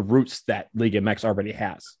 the roots that Liga MX already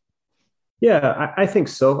has? Yeah, I think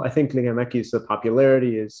so. I think Liga MX, the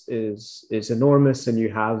popularity is enormous, and you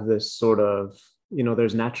have this sort of,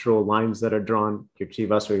 there's natural lines that are drawn, your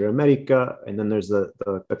Chivas or your America, and then there's the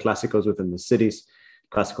clásicos within the cities,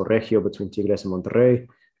 Clásico Regio between Tigres and Monterrey,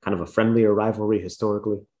 kind of a friendlier rivalry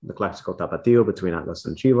historically, the Clásico Tapatío between Atlas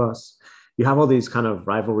and Chivas. You have all these kind of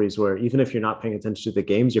rivalries where even if you're not paying attention to the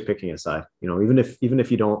games, you're picking a side. Even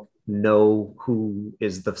if you don't know who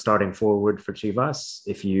is the starting forward for Chivas,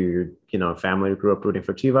 if you family grew up rooting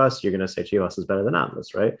for Chivas, you're going to say Chivas is better than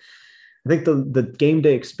Atlas, right? I think the game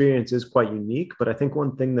day experience is quite unique, but I think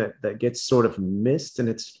one thing that gets sort of missed, and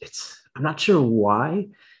it's I'm not sure why,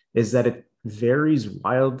 is that varies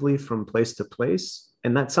wildly from place to place.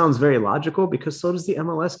 And that sounds very logical because so does the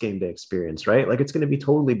MLS game day experience, right? Like it's going to be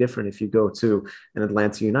totally different if you go to an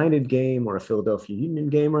Atlanta United game or a Philadelphia Union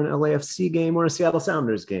game or an LAFC game or a Seattle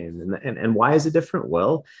Sounders game. And why is it different?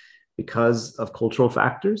 Well, because of cultural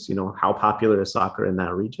factors, how popular is soccer in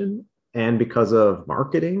that region? And because of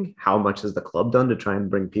marketing, how much has the club done to try and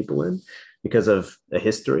bring people in? Because of a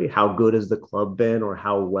history, how good has the club been, or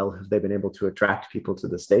how well have they been able to attract people to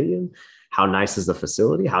the stadium? How nice is the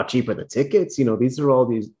facility? How cheap are the tickets? These are all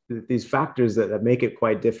these factors that make it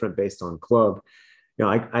quite different based on club.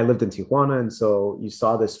 I lived in Tijuana, and so you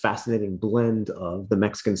saw this fascinating blend of the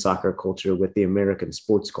Mexican soccer culture with the American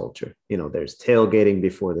sports culture. There's tailgating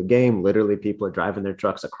before the game. Literally, people are driving their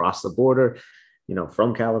trucks across the border,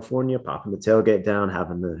 from California, popping the tailgate down,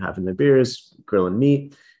 having their beers, grilling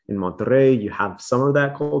meat. In Monterrey, you have some of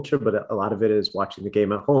that culture, but a lot of it is watching the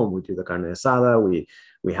game at home. We do the carne asada.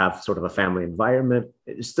 We have sort of a family environment.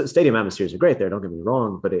 Stadium atmospheres are great there, don't get me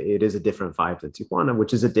wrong, but it is a different vibe than Tijuana,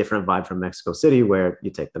 which is a different vibe from Mexico City, where you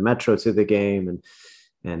take the metro to the game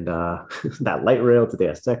and that light rail to the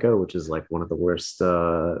Azteca, which is like one of the worst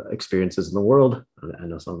experiences in the world. I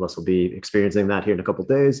know some of us will be experiencing that here in a couple of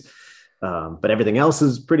days. But everything else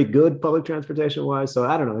is pretty good public transportation wise. So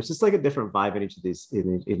I don't know. It's just like a different vibe in each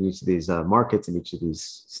of these markets, in each of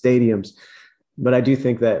these stadiums. But I do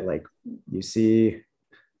think that like you see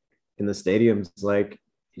in the stadiums, like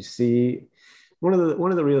you see one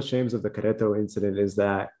of the real shames of the Querétaro incident is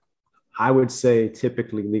that I would say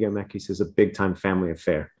typically Liga MX is a big time family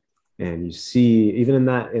affair. And you see, even in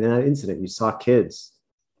that incident, you saw kids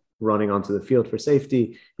running onto the field for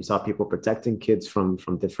safety. You saw people protecting kids from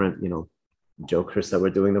different, jokers that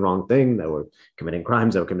were doing the wrong thing, that were committing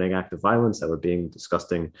crimes, that were committing acts of violence, that were being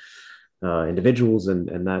disgusting individuals,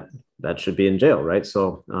 and that should be in jail, right?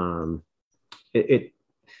 So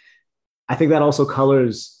I think that also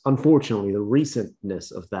colors, unfortunately, the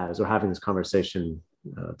recentness of that, as we're having this conversation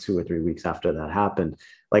 2 or 3 weeks after that happened,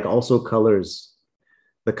 like also colors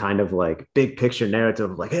the kind of like big picture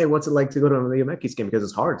narrative of like, hey, what's it like to go to a Liga MX game? Because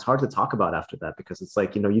it's hard to talk about after that, because it's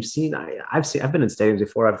like, you've seen, I've been in stadiums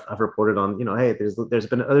before. I've reported on, hey, there's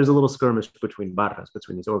a little skirmish between barras,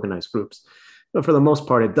 between these organized groups. But for the most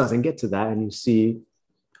part, it doesn't get to that. And you see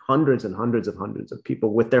hundreds of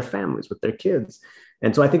people with their families, with their kids.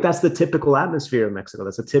 And so I think that's the typical atmosphere of Mexico.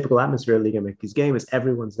 That's a typical atmosphere of Liga MX game, is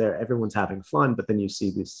everyone's there, everyone's having fun. But then you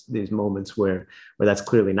see these moments where that's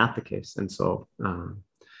clearly not the case. And so,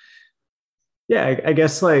 I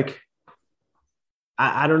guess like,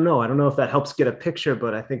 I don't know. I don't know if that helps get a picture,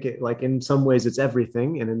 but I think it, like, in some ways it's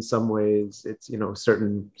everything. And in some ways it's,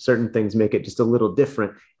 certain things make it just a little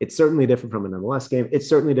different. It's certainly different from an MLS game. It's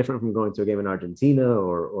certainly different from going to a game in Argentina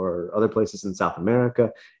or other places in South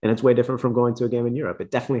America. And it's way different from going to a game in Europe. It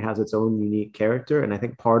definitely has its own unique character. And I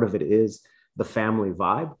think part of it is the family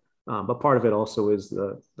vibe. But part of it also is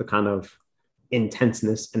the kind of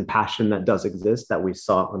intenseness and passion that does exist that we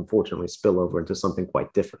saw unfortunately spill over into something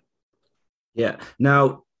quite different. Yeah.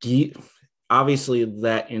 Now, obviously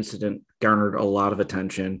that incident garnered a lot of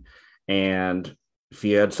attention, and if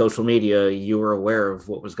you had social media, you were aware of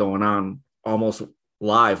what was going on almost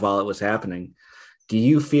live while it was happening. Do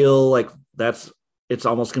you feel like it's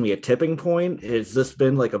almost going to be a tipping point? Has this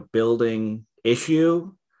been like a building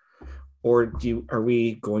issue, or are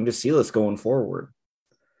we going to see this going forward?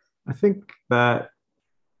 I think that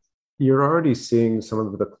you're already seeing some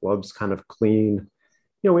of the clubs kind of clean.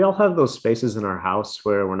 We all have those spaces in our house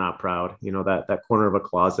where we're not proud, that corner of a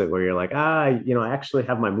closet where you're like, I actually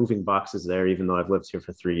have my moving boxes there, even though I've lived here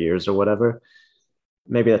for 3 years or whatever.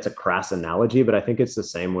 Maybe that's a crass analogy, but I think it's the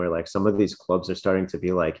same where like some of these clubs are starting to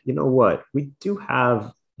be like, you know what, we do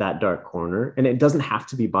have that dark corner, and it doesn't have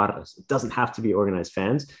to be barras. It doesn't have to be organized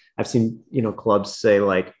fans. I've seen, clubs say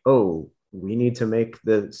like, oh, we need to make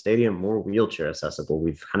the stadium more wheelchair accessible.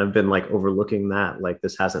 We've kind of been like overlooking that. Like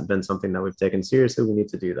this hasn't been something that we've taken seriously. We need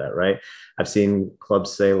to do that, right? I've seen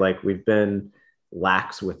clubs say like, we've been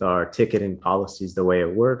lax with our ticketing policies, the way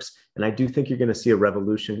it works. And I do think you're going to see a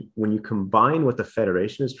revolution when you combine what the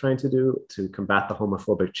federation is trying to do to combat the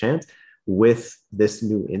homophobic chant with this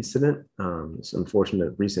new incident, this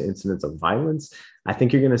unfortunate recent incidents of violence. I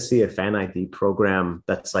think you're going to see a fan ID program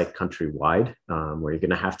that's like countrywide, where you're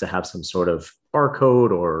going to have some sort of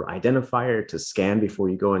barcode or identifier to scan before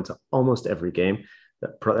you go into almost every game.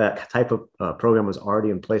 That type of program was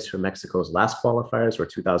already in place for Mexico's last qualifiers, where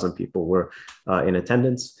 2,000 people were in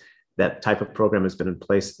attendance. That type of program has been in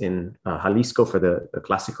place in Jalisco for the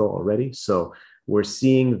Clásico already. So we're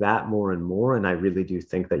seeing that more and more. And I really do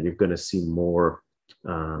think that you're going to see more,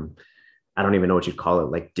 I I don't even know what you'd call it,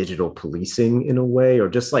 like digital policing in a way, or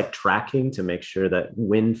just like tracking to make sure that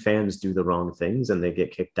when fans do the wrong things and they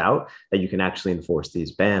get kicked out, that you can actually enforce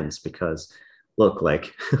these bans. Because look,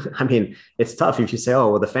 like, I mean, it's tough if you say, oh,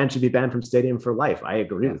 well, the fan should be banned from stadium for life. I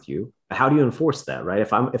agree with you. How do you enforce that, right?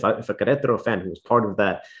 If a Querétaro fan who was part of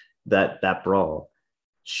that brawl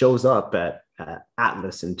shows up at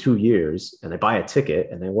Atlas in 2 years and they buy a ticket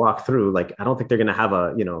and they walk through, like, I don't think they're going to have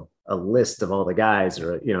a list of all the guys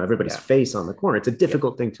or, everybody's face on the corner. It's a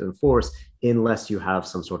difficult thing to enforce unless you have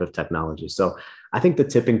some sort of technology. So I think the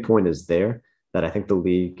tipping point is there, that I think the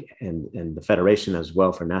league and the federation as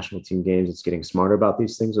well for national team games, it's getting smarter about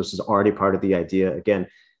these things. This is already part of the idea. Again,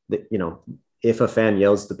 that, if a fan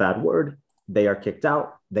yells the bad word, they are kicked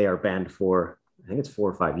out. They are banned for, I think it's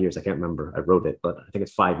 4 or 5 years. I can't remember. I wrote it, but I think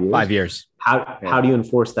it's 5 years. 5 years. How do you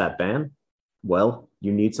enforce that ban? Well,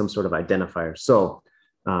 you need some sort of identifier. So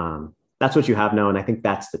that's what you have now. And I think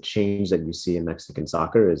that's the change that you see in Mexican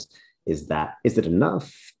soccer is it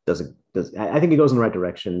enough? I think it goes in the right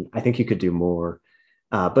direction. I think you could do more,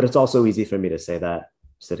 but it's also easy for me to say that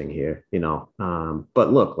sitting here,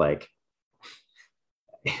 but look, like,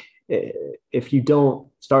 if you don't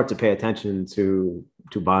start to pay attention to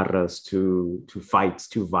barras, to fights,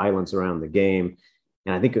 to violence around the game,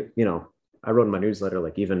 and I think, I wrote in my newsletter,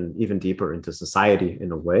 like, even deeper into society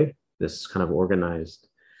in a way, this kind of organized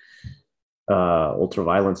ultra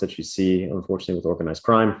violence that you see, unfortunately, with organized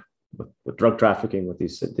crime, with drug trafficking, with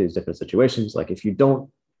these different situations. Like, if you don't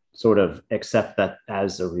sort of accept that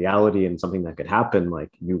as a reality and something that could happen, like,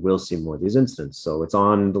 you will see more of these incidents. So it's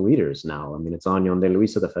on the leaders now. I mean, it's on Yon de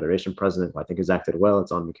Luisa, the federation president, who I think has acted well.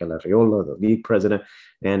 It's on Mikel Arriola, the league president.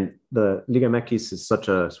 And the Liga MX is such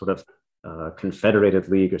a sort of confederated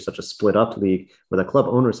league, or such a split up league, where the club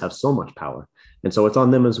owners have so much power. And so it's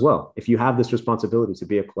on them as well. If you have this responsibility to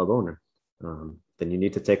be a club owner, then you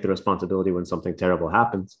need to take the responsibility when something terrible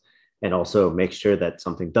happens, and also make sure that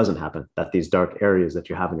something doesn't happen, that these dark areas that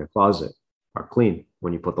you have in your closet are clean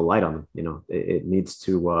when you put the light on them. It needs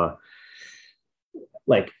to,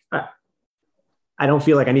 I don't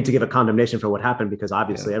feel like I need to give a condemnation for what happened, because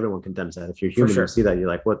obviously everyone condemns that. If you're human, you see that, you're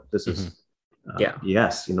like, what, this is,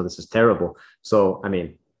 yes, this is terrible. So, I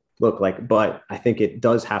mean, look, like, but I think it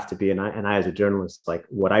does have to be, and I as a journalist, like,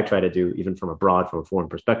 what I try to do, even from abroad, from a foreign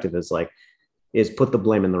perspective, is put the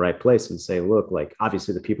blame in the right place and say, look, like,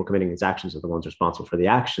 obviously the people committing these actions are the ones responsible for the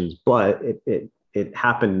actions, but it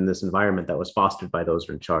happened in this environment that was fostered by those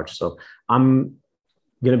who are in charge. So I'm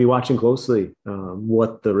going to be watching closely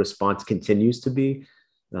what the response continues to be.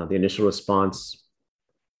 The initial response,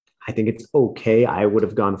 I think it's okay. I would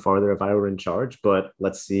have gone farther if I were in charge, but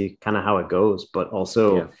let's see kind of how it goes. But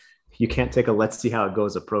also, you can't take a let's see how it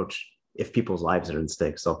goes approach if people's lives are in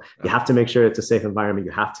stake. So you have to make sure it's a safe environment.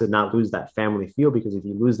 You have to not lose that family feel, because if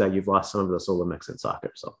you lose that, you've lost some of the soul of Mexican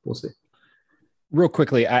soccer. So we'll see. Real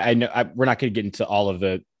quickly, I know we're not going to get into all of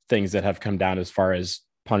the things that have come down as far as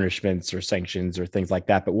punishments or sanctions or things like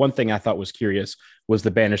that. But one thing I thought was curious was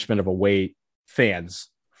the banishment of away fans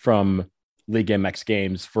from Liga MX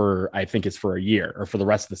games for, I think it's for a year, or for the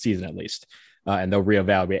rest of the season at least. And they'll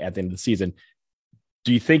reevaluate at the end of the season.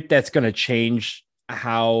 Do you think that's going to change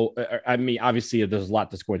how, I mean, obviously there's a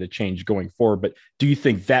lot that's going to change going forward, but do you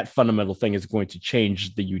think that fundamental thing is going to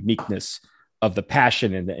change the uniqueness of the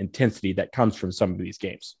passion and the intensity that comes from some of these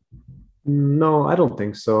games? No, I don't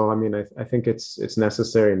think so. I mean, I think it's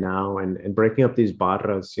necessary now, and breaking up these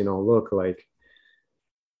barras, look, like,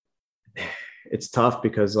 it's tough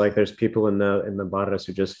because, like, there's people in the barras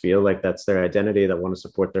who just feel like that's their identity, that want to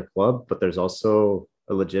support their club, but there's also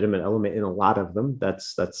a legitimate element in a lot of them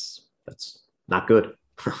that's not good.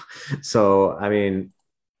 So, I mean,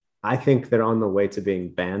 I think they're on the way to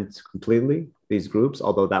being banned completely, these groups,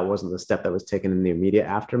 although that wasn't the step that was taken in the immediate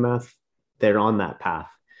aftermath. They're on that path,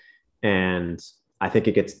 and I think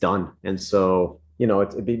it gets done. And so,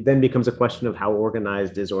 then becomes a question of how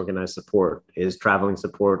organized is organized support. Is traveling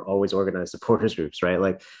support always organized supporters groups, right?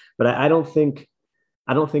 Like, but I don't think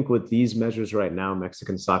with these measures right now,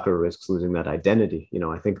 Mexican soccer risks losing that identity.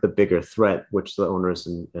 I think the bigger threat, which the owners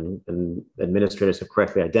and administrators have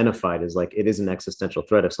correctly identified, is like, it is an existential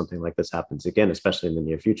threat if something like this happens again, especially in the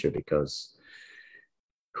near future, because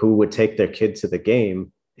who would take their kid to the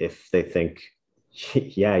game if they think,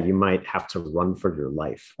 yeah, you might have to run for your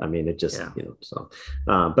life? I mean, it just, so,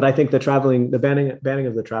 but I think the banning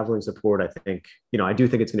of the traveling support, I think, I do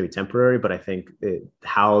think it's going to be temporary, but I think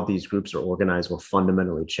how these groups are organized will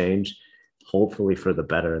fundamentally change, hopefully for the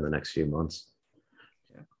better, in the next few months.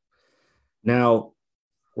 Yeah. Now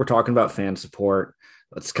we're talking about fan support.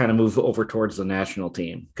 Let's kind of move over towards the national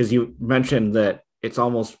team, because you mentioned that it's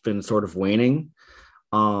almost been sort of waning.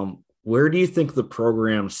 where do you think the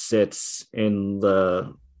program sits in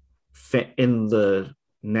the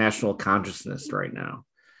national consciousness right now?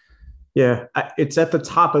 Yeah, it's at the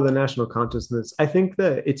top of the national consciousness. I think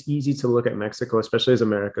that it's easy to look at Mexico, especially as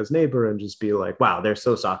America's neighbor, and just be like, wow, they're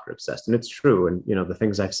so soccer obsessed. And it's true. And, the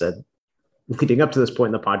things I've said leading up to this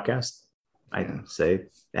point in the podcast, I say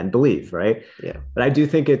and believe, right? Yeah. But I do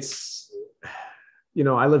think it's,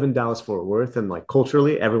 I live in Dallas, Fort Worth, and like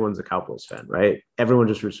culturally, everyone's a Cowboys fan, right? Everyone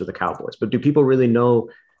just roots for the Cowboys. But do people really know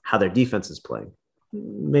how their defense is playing?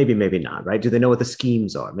 Maybe not, right? Do they know what the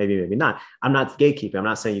schemes are? Maybe not. I'm not gatekeeping. I'm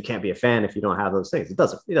not saying you can't be a fan if you don't have those things. It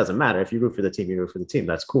doesn't matter. If you root for the team, you root for the team.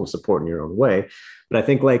 That's cool, support in your own way. But I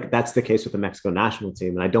think like that's the case with the Mexico national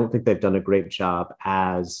team. And I don't think they've done a great job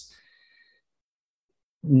as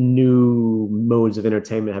new modes of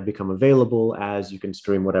entertainment have become available, as you can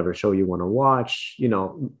stream whatever show you want to watch.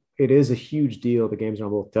 It is a huge deal. The games are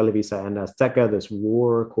on both Televisa and Azteca. This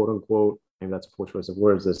war, quote unquote, maybe that's a poor choice of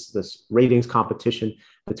words, this ratings competition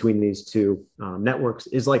between these two networks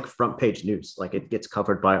is like front page news. Like it gets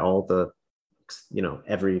covered by all the,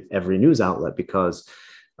 every news outlet, because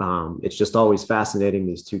it's just always fascinating.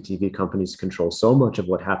 These two TV companies control so much of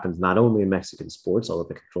what happens, not only in Mexican sports, although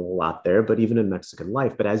they control a lot there, but even in Mexican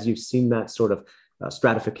life. But as you've seen that sort of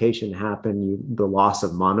stratification happen, the loss of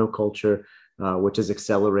monoculture, which has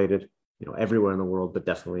accelerated everywhere in the world, but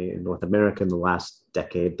definitely in North America in the last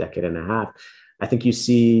decade and a half. I think you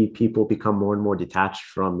see people become more and more detached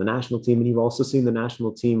from the national team. And you've also seen the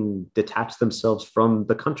national team detach themselves from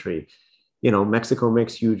the country. Mexico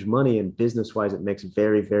makes huge money, and business-wise, it makes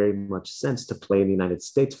very, very much sense to play in the United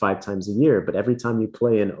States 5 times a year. But every time you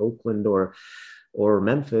play in Oakland or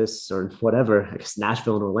Memphis or whatever, I guess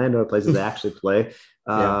Nashville and Orlando are places they actually play.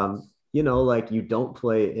 Like you don't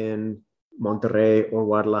play in Monterrey or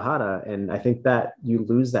Guadalajara. And I think that you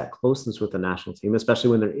lose that closeness with the national team, especially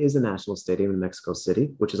when there is a national stadium in Mexico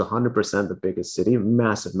City, which is 100% the biggest city,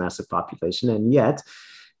 massive, massive population. And yet,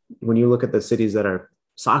 when you look at the cities that are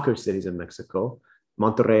soccer cities in Mexico,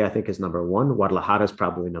 Monterrey, I think, is number 1. Guadalajara is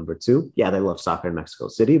probably number 2. Yeah, they love soccer in Mexico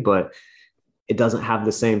City, but it doesn't have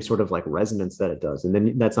the same sort of like resonance that it does. And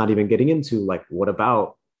then that's not even getting into like, what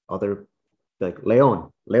about other, like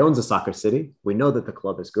León? León's a soccer city. We know that the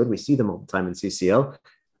club is good. We see them all the time in CCL.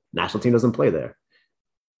 National team doesn't play there.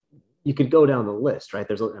 You could go down the list, right?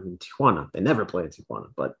 Tijuana, they never play in Tijuana,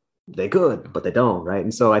 but they could, but they don't, right?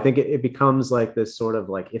 And so I think it becomes like this sort of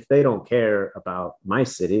like, if they don't care about my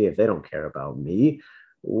city, if they don't care about me,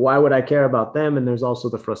 why would I care about them? And there's also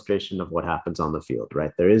the frustration of what happens on the field,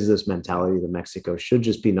 right? There is this mentality that Mexico should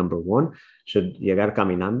just be number 1, should llegar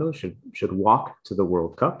caminando, should walk to the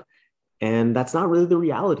World Cup. And that's not really the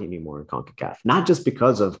reality anymore in CONCACAF, not just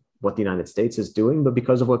because of what the United States is doing, but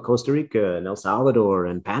because of what Costa Rica and El Salvador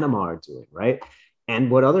and Panama are doing, right?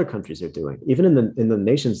 And what other countries are doing. Even in the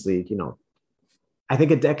Nations League, I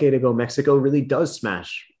think a decade ago, Mexico really does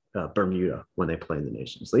smash Bermuda when they play in the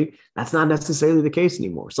Nations League. That's not necessarily the case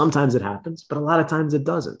anymore. Sometimes it happens, but a lot of times it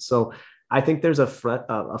doesn't. So I think there's a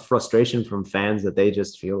frustration from fans that they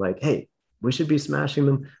just feel like, hey, we should be smashing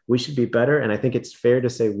them. We should be better. And I think it's fair to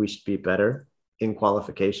say we should be better in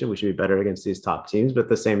qualification. We should be better against these top teams. But at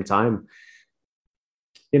the same time,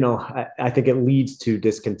 I think it leads to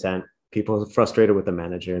discontent. People are frustrated with the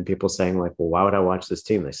manager and people saying like, well, why would I watch this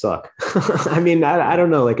team? They suck. I mean, I don't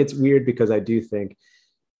know. Like, it's weird because I think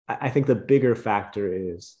the bigger factor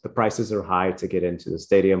is the prices are high to get into the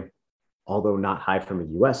stadium, although not high from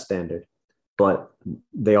a US standard, but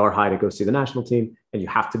they are high to go see the national team, and you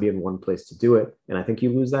have to be in one place to do it. And I think you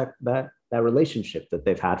lose that relationship that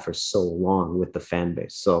they've had for so long with the fan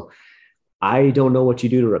base. So I don't know what you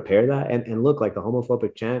do to repair that. And look, like the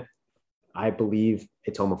homophobic chant, I believe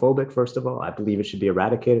it's homophobic, first of all. I believe it should be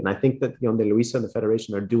eradicated. And I think that, De Luisa and the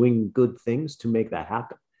Federation are doing good things to make that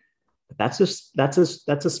happen. But that's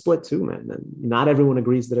a split too, man. And not everyone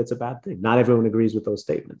agrees that it's a bad thing. Not everyone agrees with those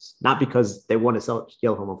statements. Not because they want to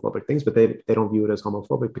yell homophobic things, but they don't view it as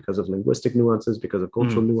homophobic because of linguistic nuances, because of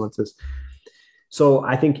cultural nuances. So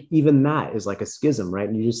I think even that is like a schism, right?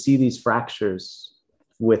 And you just see these fractures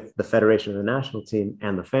with the Federation and the national team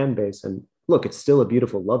and the fan base. And look, it's still a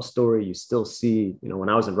beautiful love story. You still see, when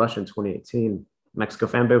I was in Russia in 2018, Mexico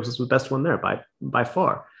fan base was the best one there by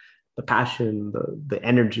far. The passion, the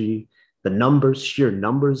energy, the numbers, sheer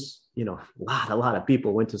numbers, a lot of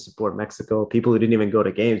people went to support Mexico. People who didn't even go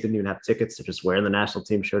to games, didn't even have tickets, to just wearing the national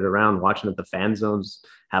team shirt around, watching at the fan zones,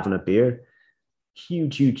 having a beer.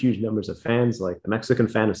 Huge numbers of fans. Like, the Mexican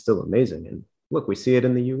fan is still amazing. And look, we see it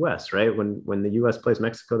in the US, right? When the US plays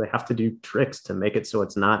Mexico, they have to do tricks to make it so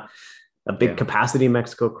it's not a big capacity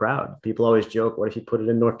Mexico crowd. People always joke, what if you put it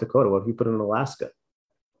in North Dakota? What if you put it in Alaska?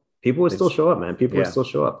 People would still show up, man. People would still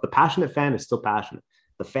show up. The passionate fan is still passionate.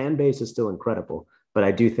 The fan base is still incredible. But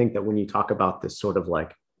I do think that when you talk about this sort of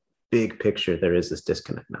like big picture, there is this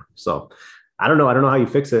disconnect now. So I don't know. I don't know how you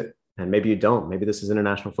fix it. And maybe you don't. Maybe this is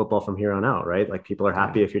international football from here on out, right? Like people are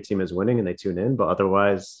happy if your team is winning and they tune in, but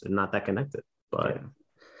otherwise they're not that connected. But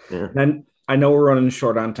And I know we're running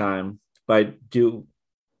short on time, but I do,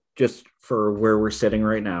 just for where we're sitting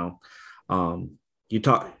right now. You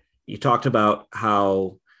talked about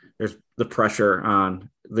how there's the pressure on,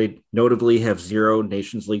 they notably have 0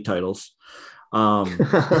 Nations League titles.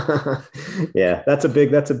 Yeah, that's a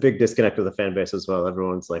big disconnect with the fan base as well.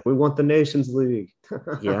 Everyone's like, we want the Nations League.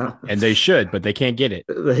 Yeah, and they should, but they can't get it.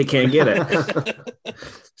 They can't get it.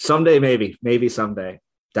 Someday, maybe someday.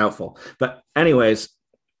 Doubtful. But anyways,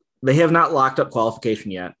 they have not locked up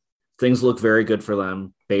qualification yet. Things look very good for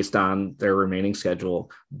them based on their remaining schedule.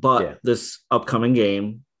 But this upcoming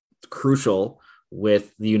game is crucial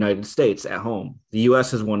with the United States at home. The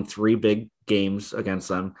U.S. has won 3 big games against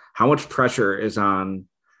them. How much pressure is on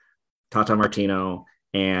Tata Martino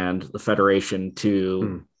and the Federation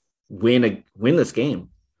to win this game?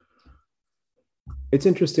 It's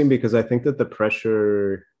interesting because I think that the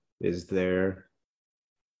pressure is there,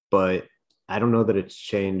 but I don't know that it's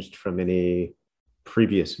changed from any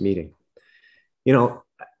previous meeting. You know,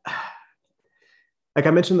 like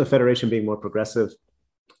I mentioned, the Federation being more progressive,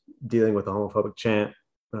 dealing with the homophobic chant,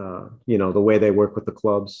 the way they work with the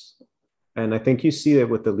clubs. And I think you see it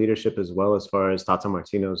with the leadership as well, as far as Tata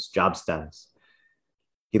Martino's job status.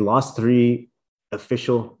 He lost 3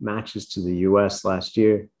 official matches to the US last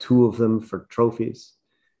year, 2 of them for trophies.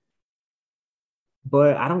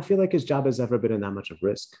 But I don't feel like his job has ever been in that much of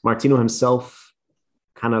risk. Martino himself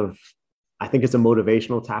I think it's a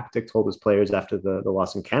motivational tactic, told his players after the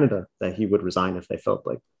loss in Canada that he would resign if they felt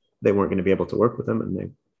like they weren't going to be able to work with him. And they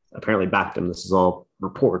apparently backed him. This is all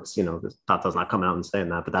reports, Tata's not coming out and saying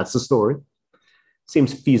that, but that's the story.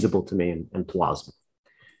 Seems feasible to me and plausible.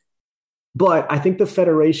 But I think the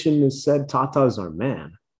Federation has said Tata's our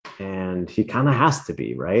man, and he kind of has to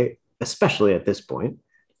be, right? Especially at this point,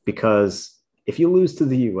 because if you lose to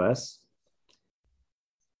the US,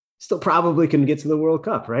 still probably can get to the World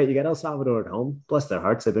Cup, right? You got El Salvador at home. Bless their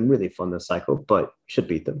hearts, they've been really fun this cycle, but should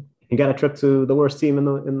beat them. You got a trip to the worst team in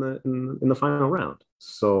the final round,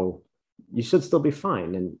 so you should still be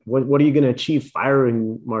fine. And what are you going to achieve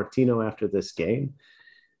firing Martino after this game?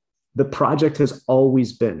 The project has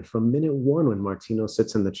always been, from minute 1 when Martino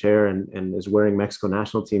sits in the chair and is wearing Mexico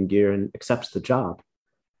national team gear and accepts the job,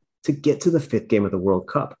 to get to the 5th game of the World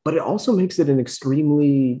Cup. But it also makes it an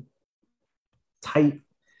extremely tight,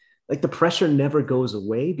 like the pressure never goes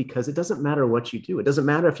away, because it doesn't matter what you do. It doesn't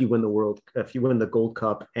matter if you win the Gold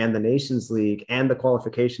Cup and the Nations League and the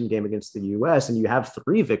qualification game against the US, and you have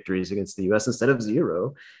 3 victories against the US instead of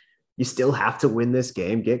 0. You still have to win this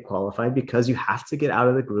game, get qualified, because you have to get out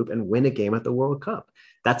of the group and win a game at the World Cup.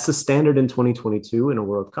 That's the standard in 2022 in a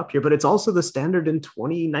World Cup year, but it's also the standard in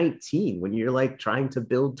 2019 when you're like trying to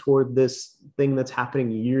build toward this thing that's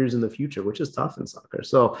happening years in the future, which is tough in soccer.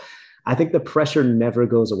 So I think the pressure never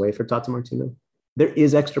goes away for Tata Martino. There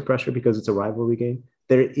is extra pressure because it's a rivalry game.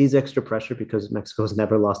 There is extra pressure because Mexico has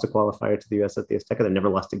never lost a qualifier to the US at the Azteca. They never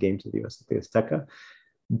lost a game to the US at the Azteca.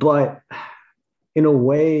 But in a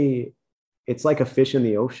way, it's like a fish in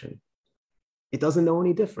the ocean. It doesn't know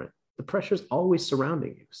any different. The pressure is always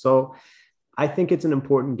surrounding you. So I think it's an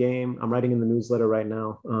important game. I'm writing in the newsletter right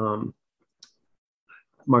now.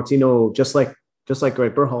 Martino, just like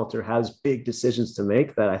Greg Berhalter, has big decisions to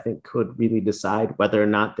make that I think could really decide whether or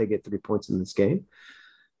not they get 3 points in this game.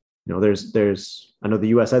 I know the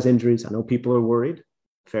US has injuries. I know people are worried.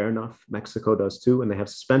 Fair enough. Mexico does too. And they have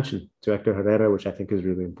suspension to Hector Herrera, which I think is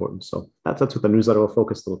really important. So that's what the newsletter will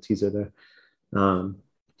focus, a little teaser there.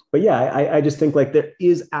 But yeah, I just think like there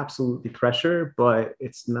is absolutely pressure, but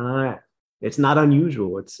it's not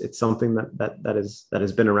unusual. It's something that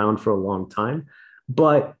has been around for a long time.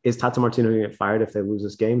 But is Tata Martino going to get fired if they lose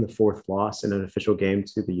this game, the 4th loss in an official game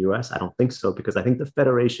to the US? I don't think so, because I think the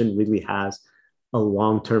Federation really has a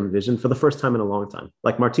long-term vision for the first time in a long time.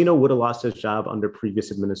 Like Martino would have lost his job under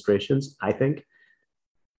previous administrations, I think,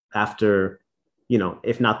 after,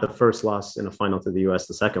 if not the first loss in a final to the US,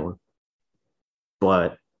 the second one.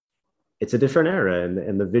 But it's a different era,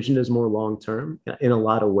 and the vision is more long-term in a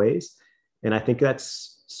lot of ways. And I think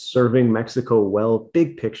that's serving Mexico well,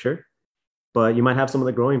 big picture, but you might have some of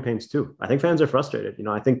the growing pains too. I think fans are frustrated.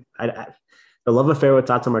 I think the love affair with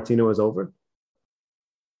Tata Martino is over,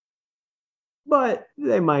 but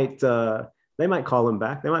they might call him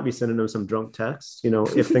back. They might be sending him some drunk texts,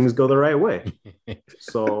 if things go the right way.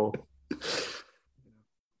 So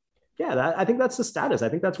I think that's the status. I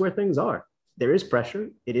think that's where things are. There is pressure.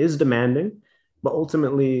 It is demanding, but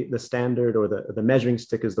ultimately the standard or the measuring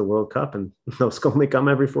stick is the World Cup, and those can only come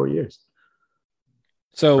every 4 years.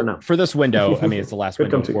 So for this window, I mean, it's the last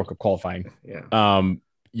window of World Cup qualifying. Yeah.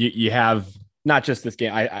 You have not just this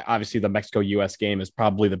game. I obviously the Mexico-US game is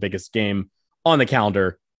probably the biggest game on the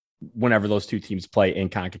calendar whenever those two teams play in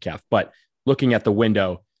CONCACAF. But looking at the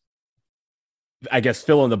window, I guess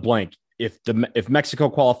fill in the blank. If Mexico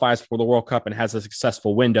qualifies for the World Cup and has a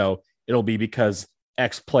successful window, it'll be because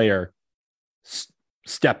X player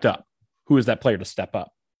stepped up. Who is that player to step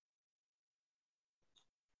up?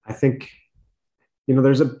 I think,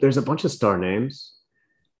 there's a bunch of star names,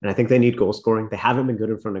 and I think they need goal scoring. They haven't been good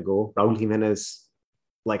in front of goal. Raul Jimenez,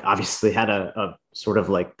 obviously had a sort of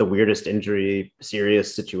the weirdest injury,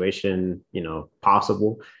 serious situation,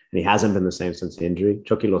 possible. And he hasn't been the same since the injury.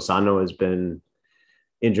 Chucky Lozano has been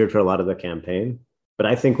injured for a lot of the campaign. But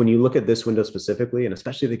I think when you look at this window specifically, and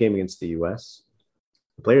especially the game against the US,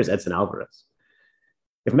 the player is Edson Alvarez.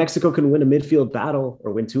 If Mexico can win a midfield battle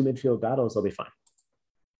or win 2 midfield battles, they'll be fine.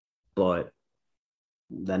 But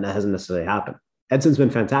then that hasn't necessarily happened. Edson's been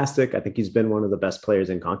fantastic. I think he's been one of the best players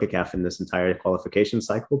in CONCACAF in this entire qualification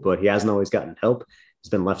cycle, but he hasn't always gotten help. He's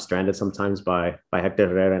been left stranded sometimes by Hector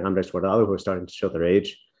Herrera and Andres Guardado, who are starting to show their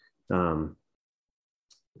age,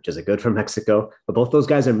 which isn't good for Mexico. But both those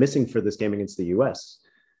guys are missing for this game against the US.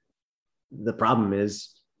 The problem is,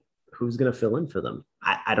 who's going to fill in for them?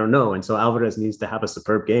 I don't know. And so Alvarez needs to have a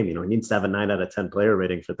superb game. He needs to have a 9 out of 10 player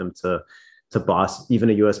rating for them to boss even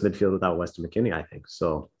a U.S. midfield without Weston McKennie, I think.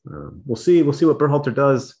 So we'll see. We'll see what Berhalter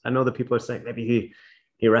does. I know that people are saying maybe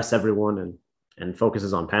he rests everyone and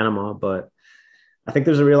focuses on Panama, but I think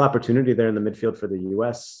there's a real opportunity there in the midfield for the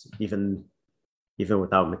U.S. even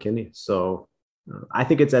without McKennie. So I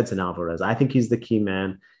think it's Edson Alvarez. I think he's the key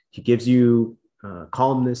man. He gives you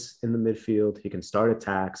calmness in the midfield. He can start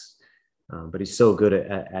attacks. But he's so good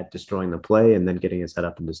at destroying the play and then getting his head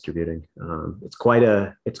up and distributing. It's quite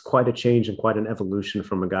a change and quite an evolution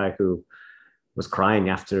from a guy who was crying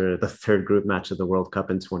after the third group match of the World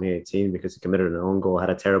Cup in 2018 because he committed an own goal, had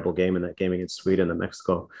a terrible game in that game against Sweden and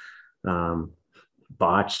Mexico,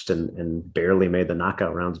 botched and barely made the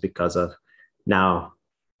knockout rounds because of. Now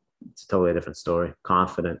it's a totally different story.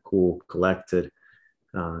 Confident, cool, collected,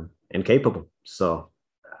 and capable. So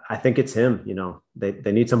I think it's him.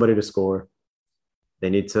 They need somebody to score. They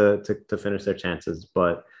need to finish their chances,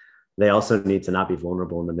 but they also need to not be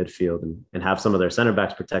vulnerable in the midfield and have some of their center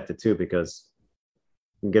backs protected too, because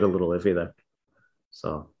you can get a little iffy there.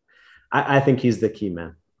 So I think he's the key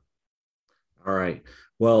man. All right.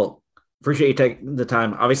 Well, appreciate you taking the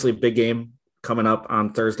time. Obviously, big game coming up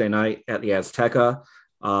on Thursday night at the Azteca.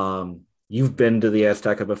 You've been to the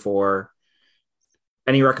Azteca before.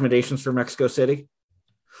 Any recommendations for Mexico City?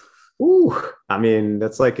 Ooh, I mean,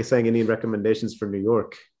 that's like saying any recommendations for New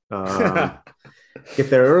York. Get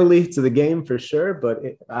there early to the game for sure, but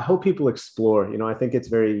I hope people explore. I think it's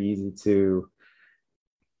very easy to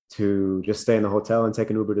just stay in the hotel and take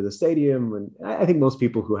an Uber to the stadium. And I think most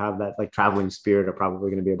people who have that traveling spirit are probably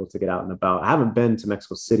going to be able to get out and about. I haven't been to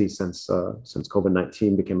Mexico City since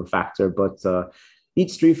COVID-19 became a factor, but eat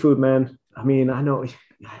street food, man. I mean, I know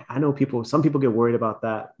some people get worried about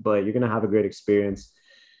that, but you're going to have a great experience.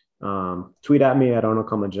 Tweet at me at Arnold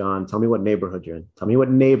Comajan. Tell me what neighborhood you're in.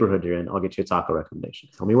 I'll get you a taco recommendation.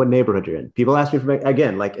 Tell me what neighborhood you're in. People ask me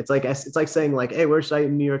it's like saying hey, where should I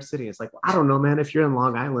in New York City? It's well, I don't know, man. If you're in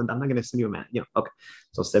Long Island, I'm not going to send you a man. Okay.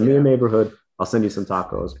 So send me a neighborhood. I'll send you some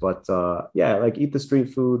tacos. But eat the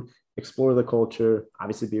street food, explore the culture.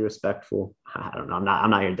 Obviously, be respectful. I don't know.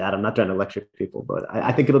 I'm not your dad. I'm not trying to lecture people, but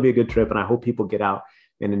I think it'll be a good trip, and I hope people get out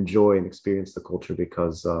and enjoy and experience the culture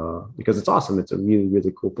because it's awesome. It's a really,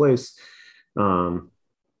 really cool place. I'm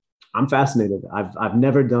fascinated. I've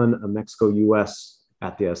never done a Mexico-US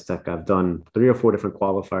at the Azteca. I've done 3 or 4 different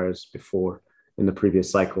qualifiers before in the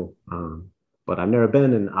previous cycle, but I've never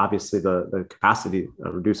been. And obviously the capacity,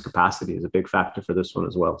 reduced capacity is a big factor for this one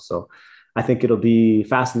as well. So I think it'll be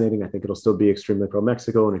fascinating. I think it'll still be extremely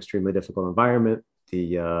pro-Mexico, an extremely difficult environment.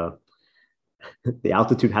 The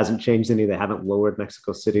altitude hasn't changed any. They haven't lowered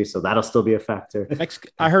Mexico City, so that'll still be a factor.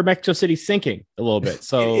 I heard Mexico City sinking a little bit,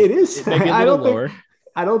 so it is. Maybe a little lower.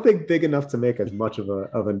 I don't think big enough to make as much of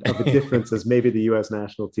a difference as maybe the U.S.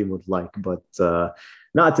 national team would like. But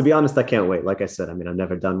no, to be honest, I can't wait. Like I said, I mean, I've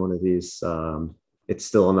never done one of these. It's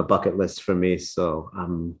still on the bucket list for me, so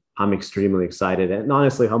I'm extremely excited and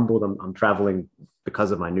honestly humbled. I'm traveling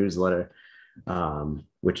because of my newsletter.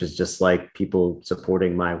 Which is just people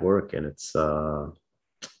supporting my work, and it's not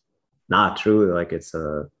truly it's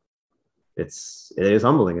a it is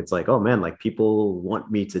humbling. It's like, oh man, like people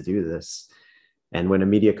want me to do this. And when a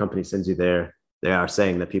media company sends you there, they are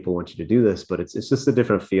saying that people want you to do this, but it's just a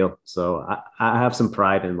different feel. So I have some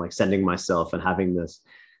pride in like sending myself and having this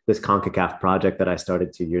CONCACAF project that I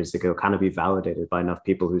started 2 years ago kind of be validated by enough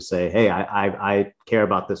people who say, hey, I care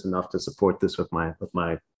about this enough to support this with my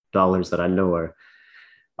dollars that I know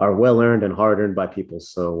are well earned and hard earned by people.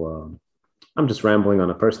 So I'm just rambling on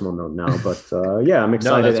a personal note now, but yeah, I'm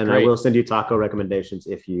excited, and great. I will send you taco recommendations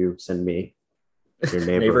if you send me your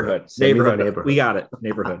neighborhood. Neighborhood. We got it.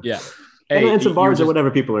 Neighborhood. Yeah. And some bars or whatever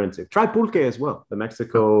people are into. Try pulque as well. The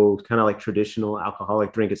Mexico kind of like traditional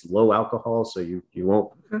alcoholic drink. It's low alcohol, so you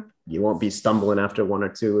won't be stumbling after one or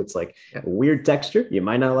two. It's like a weird texture. You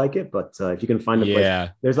might not like it, but if you can find a place,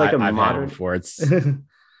 there's like I've modern. Had it before. It's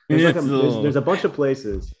there's a bunch of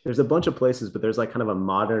places. There's a bunch of places, but there's like kind of a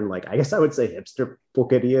modern, like I guess I would say hipster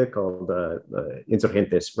pulqueria called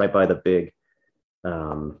Insurgentes, right by the big.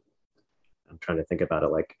 I'm trying to think about it,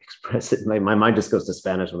 like express it. My mind just goes to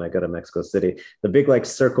Spanish when I go to Mexico City. The big like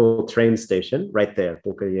circle train station right there,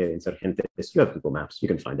 Pulqueria Insurgentes. You have Google Maps, you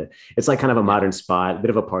can find it. It's like kind of a modern spot, a bit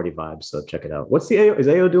of a party vibe. So check it out. What's the AO? Is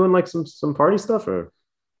AO doing like some party stuff or?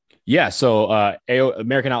 Yeah, so AO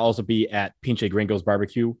American I'll also be at Pinche Gringo's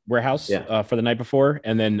Barbecue Warehouse for the night before,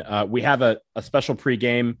 and then we have a special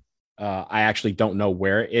pregame. I actually don't know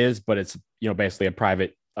where it is, but it's basically a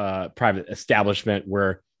private establishment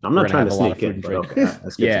where. I'm not trying to sneak in, but okay.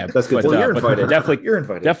 That's good. Yeah, that's good. Well, you're invited. You're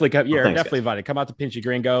invited. Definitely thanks, invited. Come out to Pinche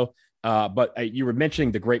Gringo. But you were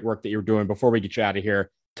mentioning the great work that you're doing. Before we get you out of here,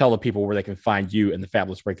 tell the people where they can find you and the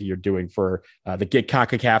fabulous work that you're doing for the Get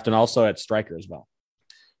CONCACAF and also at Striker as well.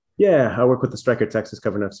 Yeah, I work with the Striker Texas,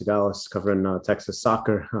 covering FC Dallas, covering Texas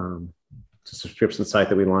soccer. It's a subscription site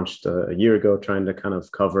that we launched a year ago, trying to kind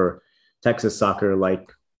of cover Texas soccer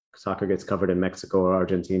like soccer gets covered in Mexico or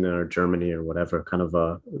Argentina or Germany or whatever, kind of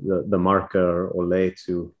the marca or ole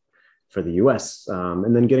for the US.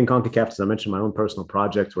 And then getting CONCACAF, as I mentioned, my own personal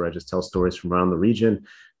project where I just tell stories from around the region,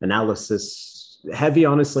 analysis, heavy,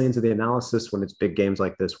 honestly, into the analysis when it's big games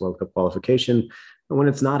like this, World Cup qualification. And when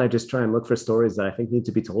it's not, I just try and look for stories that I think need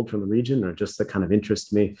to be told from the region or just that kind of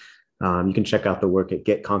interest me. You can check out the work at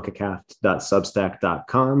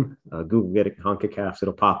getconcacaf.substack.com. Google Get CONCACAF,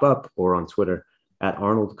 it'll pop up, or on Twitter at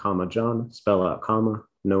Arnold, John, spell out comma,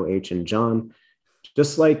 no H in John.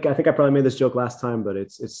 Just like, I think I probably made this joke last time, but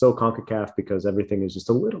it's so CONCACAF because everything is just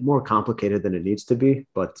a little more complicated than it needs to be.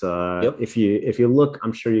 But if you look,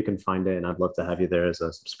 I'm sure you can find it, and I'd love to have you there as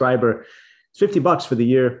a subscriber. It's $50 for the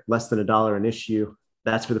year, less than $1 an issue.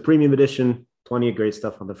 That's for the premium edition. Plenty of great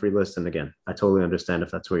stuff on the free list. And again, I totally understand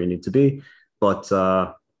if that's where you need to be. But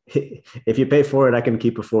if you pay for it, I can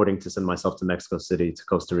keep affording to send myself to Mexico City, to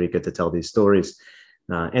Costa Rica to tell these stories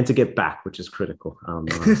and to get back, which is critical.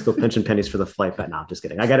 Still pinching pennies for the flight, but no, I'm just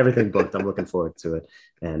kidding. I got everything booked. I'm looking forward to it.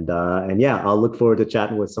 And yeah, I'll look forward to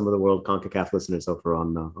chatting with some of the World CONCACAF listeners over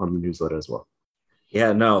on the newsletter as well.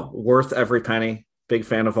 Yeah, no, worth every penny. Big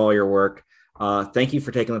fan of all your work. Thank you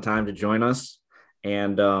for taking the time to join us.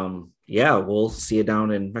 And yeah, we'll see you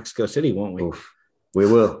down in Mexico City, won't we? Oof. We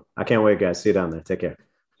will. I can't wait, guys. See you down there. Take care.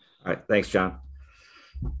 All right. Thanks, John.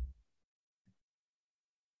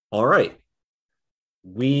 All right.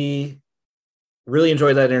 We really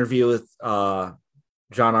enjoyed that interview with John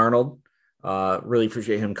Arnold. Really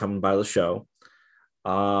appreciate him coming by the show.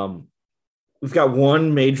 We've got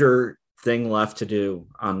one major thing left to do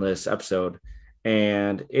on this episode,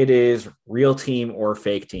 and it is real team or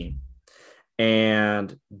fake team.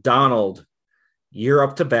 And Donald, you're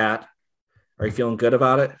up to bat. Are you feeling good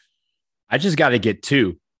about it? I just got to get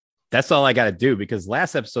two. That's all I got to do, because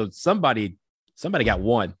last episode, somebody got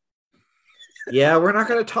one. Yeah, we're not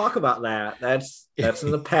going to talk about that. That's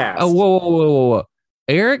in the past. Oh, whoa.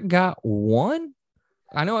 Eric got one?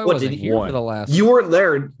 I know I wasn't here for the last. You weren't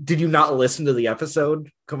there. Did you not listen to the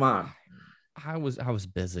episode? Come on. I was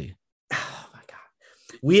busy. Oh my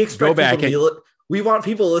God. We expect we want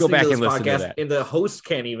people listening to this podcast, and the host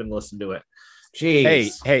can't even listen to it.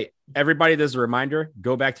 Jeez. Hey, everybody, there's a reminder.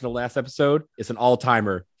 Go back to the last episode. It's an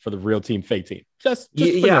all-timer for the real team, fake team. Just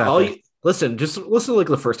listen to like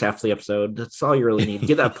the first half of the episode. That's all you really need.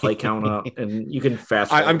 Get that play count up, and you can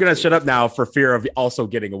fast. I'm going to shut up now for fear of also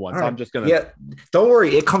getting a one. So I'm just going to. Yeah, don't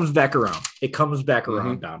worry. It comes back around.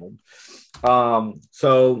 Donald.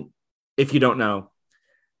 So if you don't know,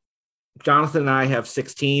 Jonathan and I have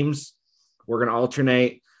 6 teams. We're going to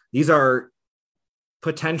alternate. These are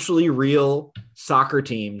potentially real soccer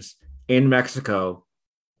teams in Mexico.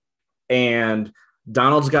 And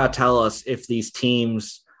Donald's got to tell us if these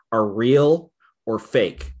teams are real or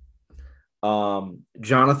fake.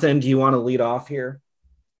 Jonathan, do you want to lead off here?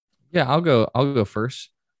 Yeah, I'll go first.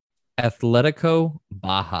 Atletico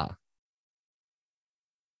Baja.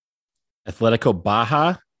 Atletico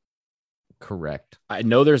Baja. Correct. I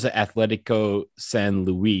know there's an Atletico San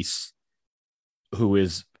Luis who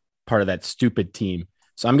is part of that stupid team.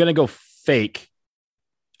 So I'm going to go fake.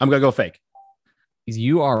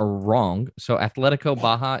 You are wrong. So Atletico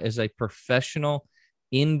Baja is a professional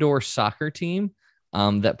indoor soccer team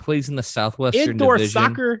that plays in the Southwestern Indoor Division.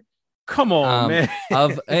 soccer? Come on, man.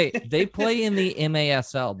 They play in the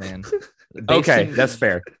MASL, man. Okay, that's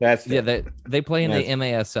fair. That's fair. Yeah, they play in the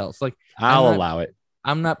MASL. It's like I'll allow it.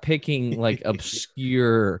 I'm not picking like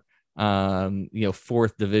obscure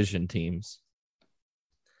fourth division teams.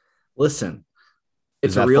 Listen,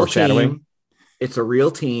 it's a real team. It's a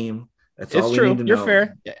real team. That's all we need to know. You're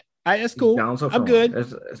fair. Yeah. That's cool. I'm good.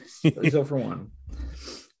 It's 0 for 1.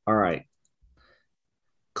 All right.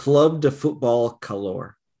 Club de Football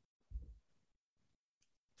Calor.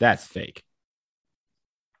 That's fake.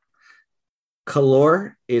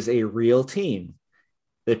 Calor is a real team.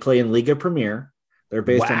 They play in Liga Premier. They're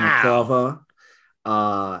based in Monclova.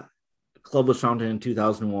 Club was founded in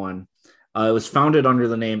 2001. It was founded under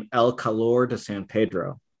the name El Calor de San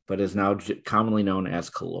Pedro, but is now commonly known as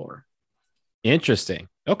Calor. Interesting.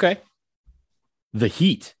 Okay. The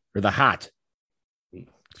heat or the hot.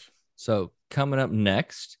 So coming up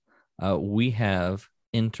next, we have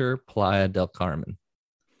Inter Playa del Carmen.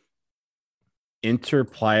 Inter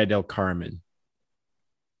Playa del Carmen.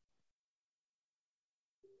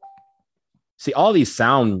 See, all these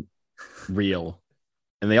sound real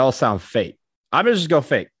and they all sound fake. I'm going to just go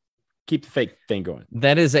fake. Keep the fake thing going.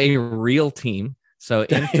 That is a real team. So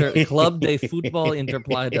Club de Fútbol Inter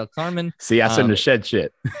Playa del Carmen. See, I shouldn't have shed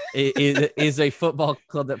shit. is a football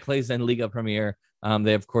club that plays in Liga Premier.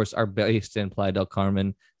 They, of course, are based in Playa del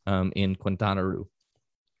Carmen in Quintana Roo.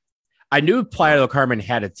 I knew Playa del Carmen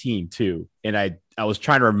had a team, too. And I was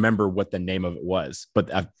trying to remember what the name of it was.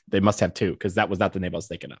 But they must have two because that was not the name I was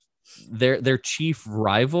thinking of. Their chief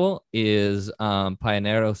rival is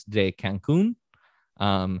Pioneros de Cancun.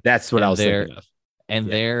 That's what I was thinking of. And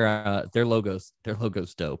their logo's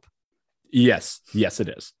dope. Yes, it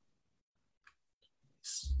is.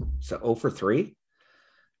 So 0 for 3?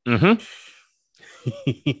 Mm-hmm.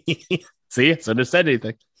 See, so just said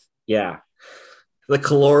anything. Yeah. The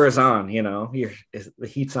calor is on, the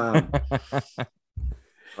heat's on.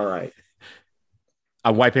 All right.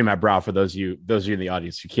 I'm wiping my brow for those of you in the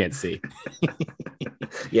audience who can't see.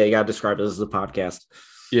 Yeah, you got to describe this as a podcast.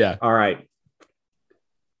 Yeah. All right.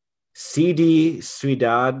 CD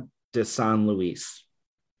Ciudad de San Luis.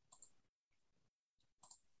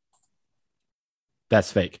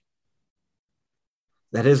 That's fake.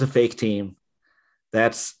 That is a fake team.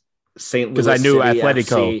 That's St. Louis. Because I knew City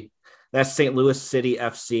Atletico. FC. That's St. Louis City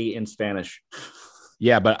FC in Spanish.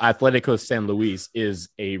 Yeah, but Atletico San Luis is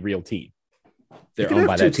a real team. They're owned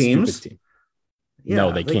by that teams. Team. Yeah,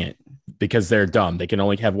 no, they can't because they're dumb. They can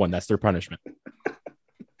only have one. That's their punishment.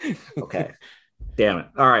 Okay. Damn it.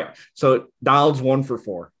 All right. So Donald's 1 for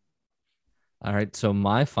 4. All right. So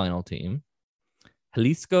my final team,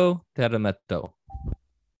 Jalisco Terremoto.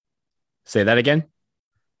 Say that again.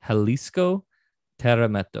 Jalisco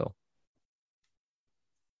Terremoto.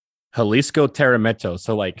 Jalisco Terremoto.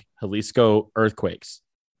 So like Jalisco earthquakes.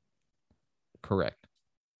 Correct.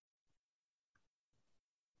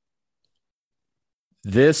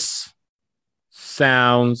 This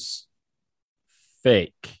sounds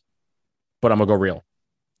fake, but I'm going to go real.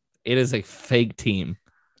 It is a fake team.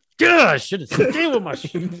 Gosh, should have stayed with my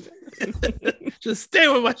shit. Just stay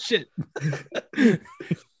with my shit.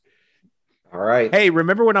 All right. Hey,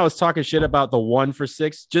 remember when I was talking shit about the 1 for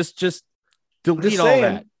 6? Just delete all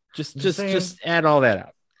that. Just add all that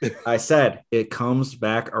out. I said it comes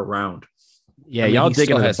back around. Yeah, y'all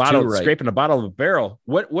digging in the bottle, scraping the bottom of a barrel.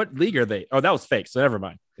 What league are they? Oh, that was fake. So never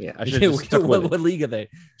mind. Yeah. I should have stuck with what league are they?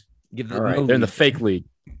 All right. They're in the fake league.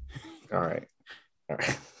 All right.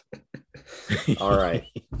 All right.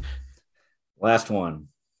 Last one.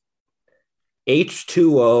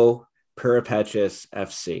 H2O Peripetches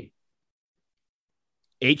FC.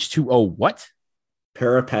 H2O what?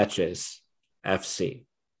 Peripetches FC.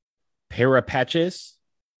 Peripetches?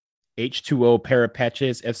 H2O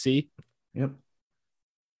Peripetches FC? Yep.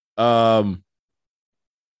 I'm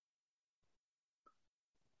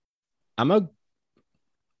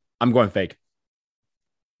going fake.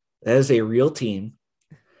 That is a real team.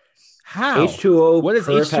 How? H2O. What does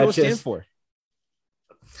H2O stand for?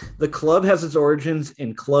 The club has its origins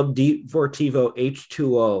in Club Deportivo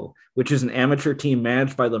H2O, which is an amateur team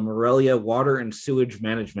managed by the Morelia Water and Sewage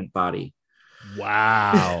Management Body.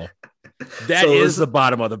 Wow. That is the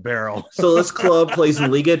bottom of the barrel. So this club plays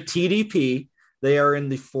in Liga TDP. They are in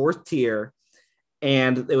the 4th tier,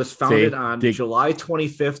 and it was founded on July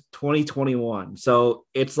 25th, 2021. So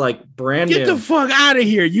it's like brand new. Get the fuck out of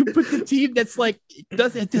here. You put the team that's like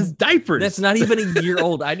does diapers. That's not even a year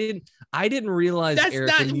old. I didn't realize that's Eric,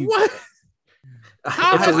 not what.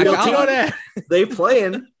 How it's a real team. That? They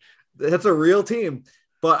playing. That's a real team.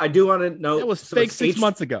 But I do want to know that was fake 6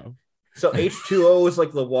 months ago. So H2O is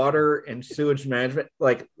like the water and sewage management.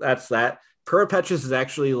 Like that's that. Purepecha is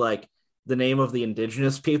actually like the name of the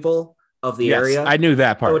indigenous people of the area. I knew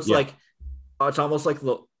that part. So it's like it's almost like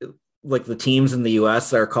the teams in the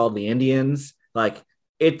US that are called the Indians. Like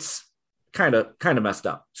it's kind of messed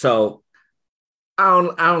up. So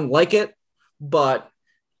I don't like it, but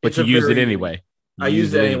you used it anyway. I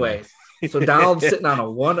used it anyway. So Donald's sitting on a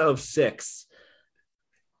 1 of 6.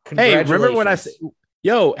 Hey, remember when I said,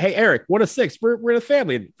 "Yo, hey Eric, 1 of 6. We're the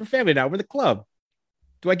family. We're family now. We're the club."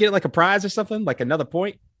 Do I get like a prize or something? Like another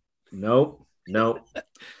point? Nope.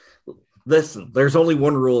 Listen, there's only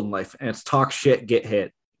one rule in life, and it's talk shit, get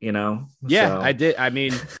hit. You know? Yeah, so. I did. I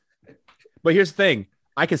mean, but here's the thing: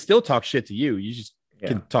 I can still talk shit to you. You just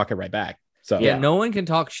can talk it right back. So no one can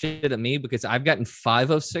talk shit at me because I've gotten 5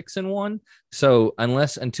 of 6 in one. So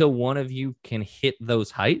until one of you can hit those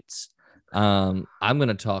heights, I'm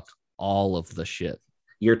gonna talk all of the shit.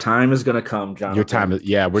 Your time is gonna come, John. Your time is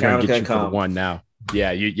we're gonna get you for the one now.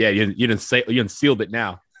 Yeah, you didn't sealed it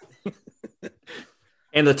now.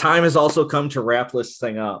 And the time has also come to wrap this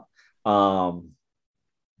thing up.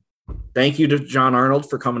 Thank you to John Arnold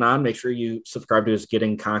for coming on. Make sure you subscribe to his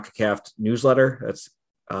Getting CONCACAF newsletter. That's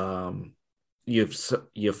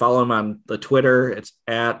you follow him on the Twitter. It's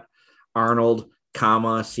at Arnold,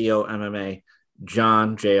 COMMA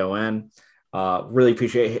John JON. Really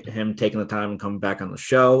appreciate him taking the time and coming back on the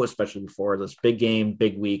show, especially before this big game,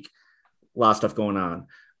 big week. A lot of stuff going on.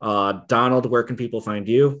 Donald, where can people find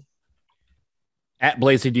you? At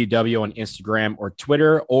BlazingDW on Instagram or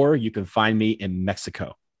Twitter, or you can find me in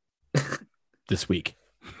Mexico this week.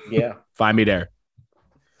 Yeah. Find me there.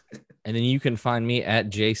 And then you can find me at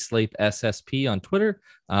JSlapeSSP on Twitter,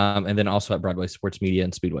 and then also at Broadway Sports Media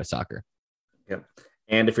and Speedway Soccer. Yep.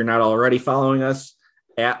 And if you're not already following us,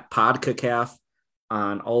 at PodCACAF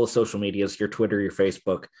on all the social medias, your Twitter, your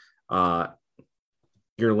Facebook, your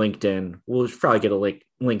LinkedIn. We'll probably get a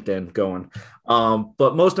LinkedIn going.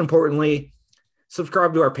 But most importantly,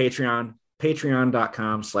 subscribe to our Patreon,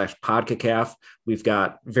 patreon.com/PodCACAF. We've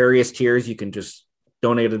got various tiers. You can just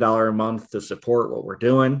donate $1 a month to support what we're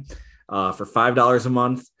doing. For $5 a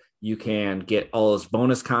month, you can get all this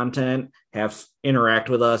bonus content, interact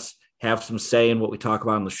with us, have some say in what we talk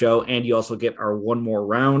about on the show. And you also get our One More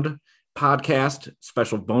Round podcast,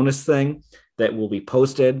 special bonus thing that will be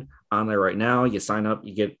posted on there right now. You sign up,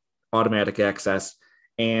 you get automatic access.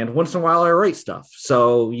 And once in a while, I write stuff.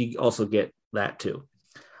 So you also get that too.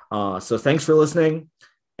 So thanks for listening,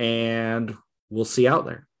 and we'll see you out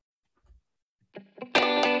there.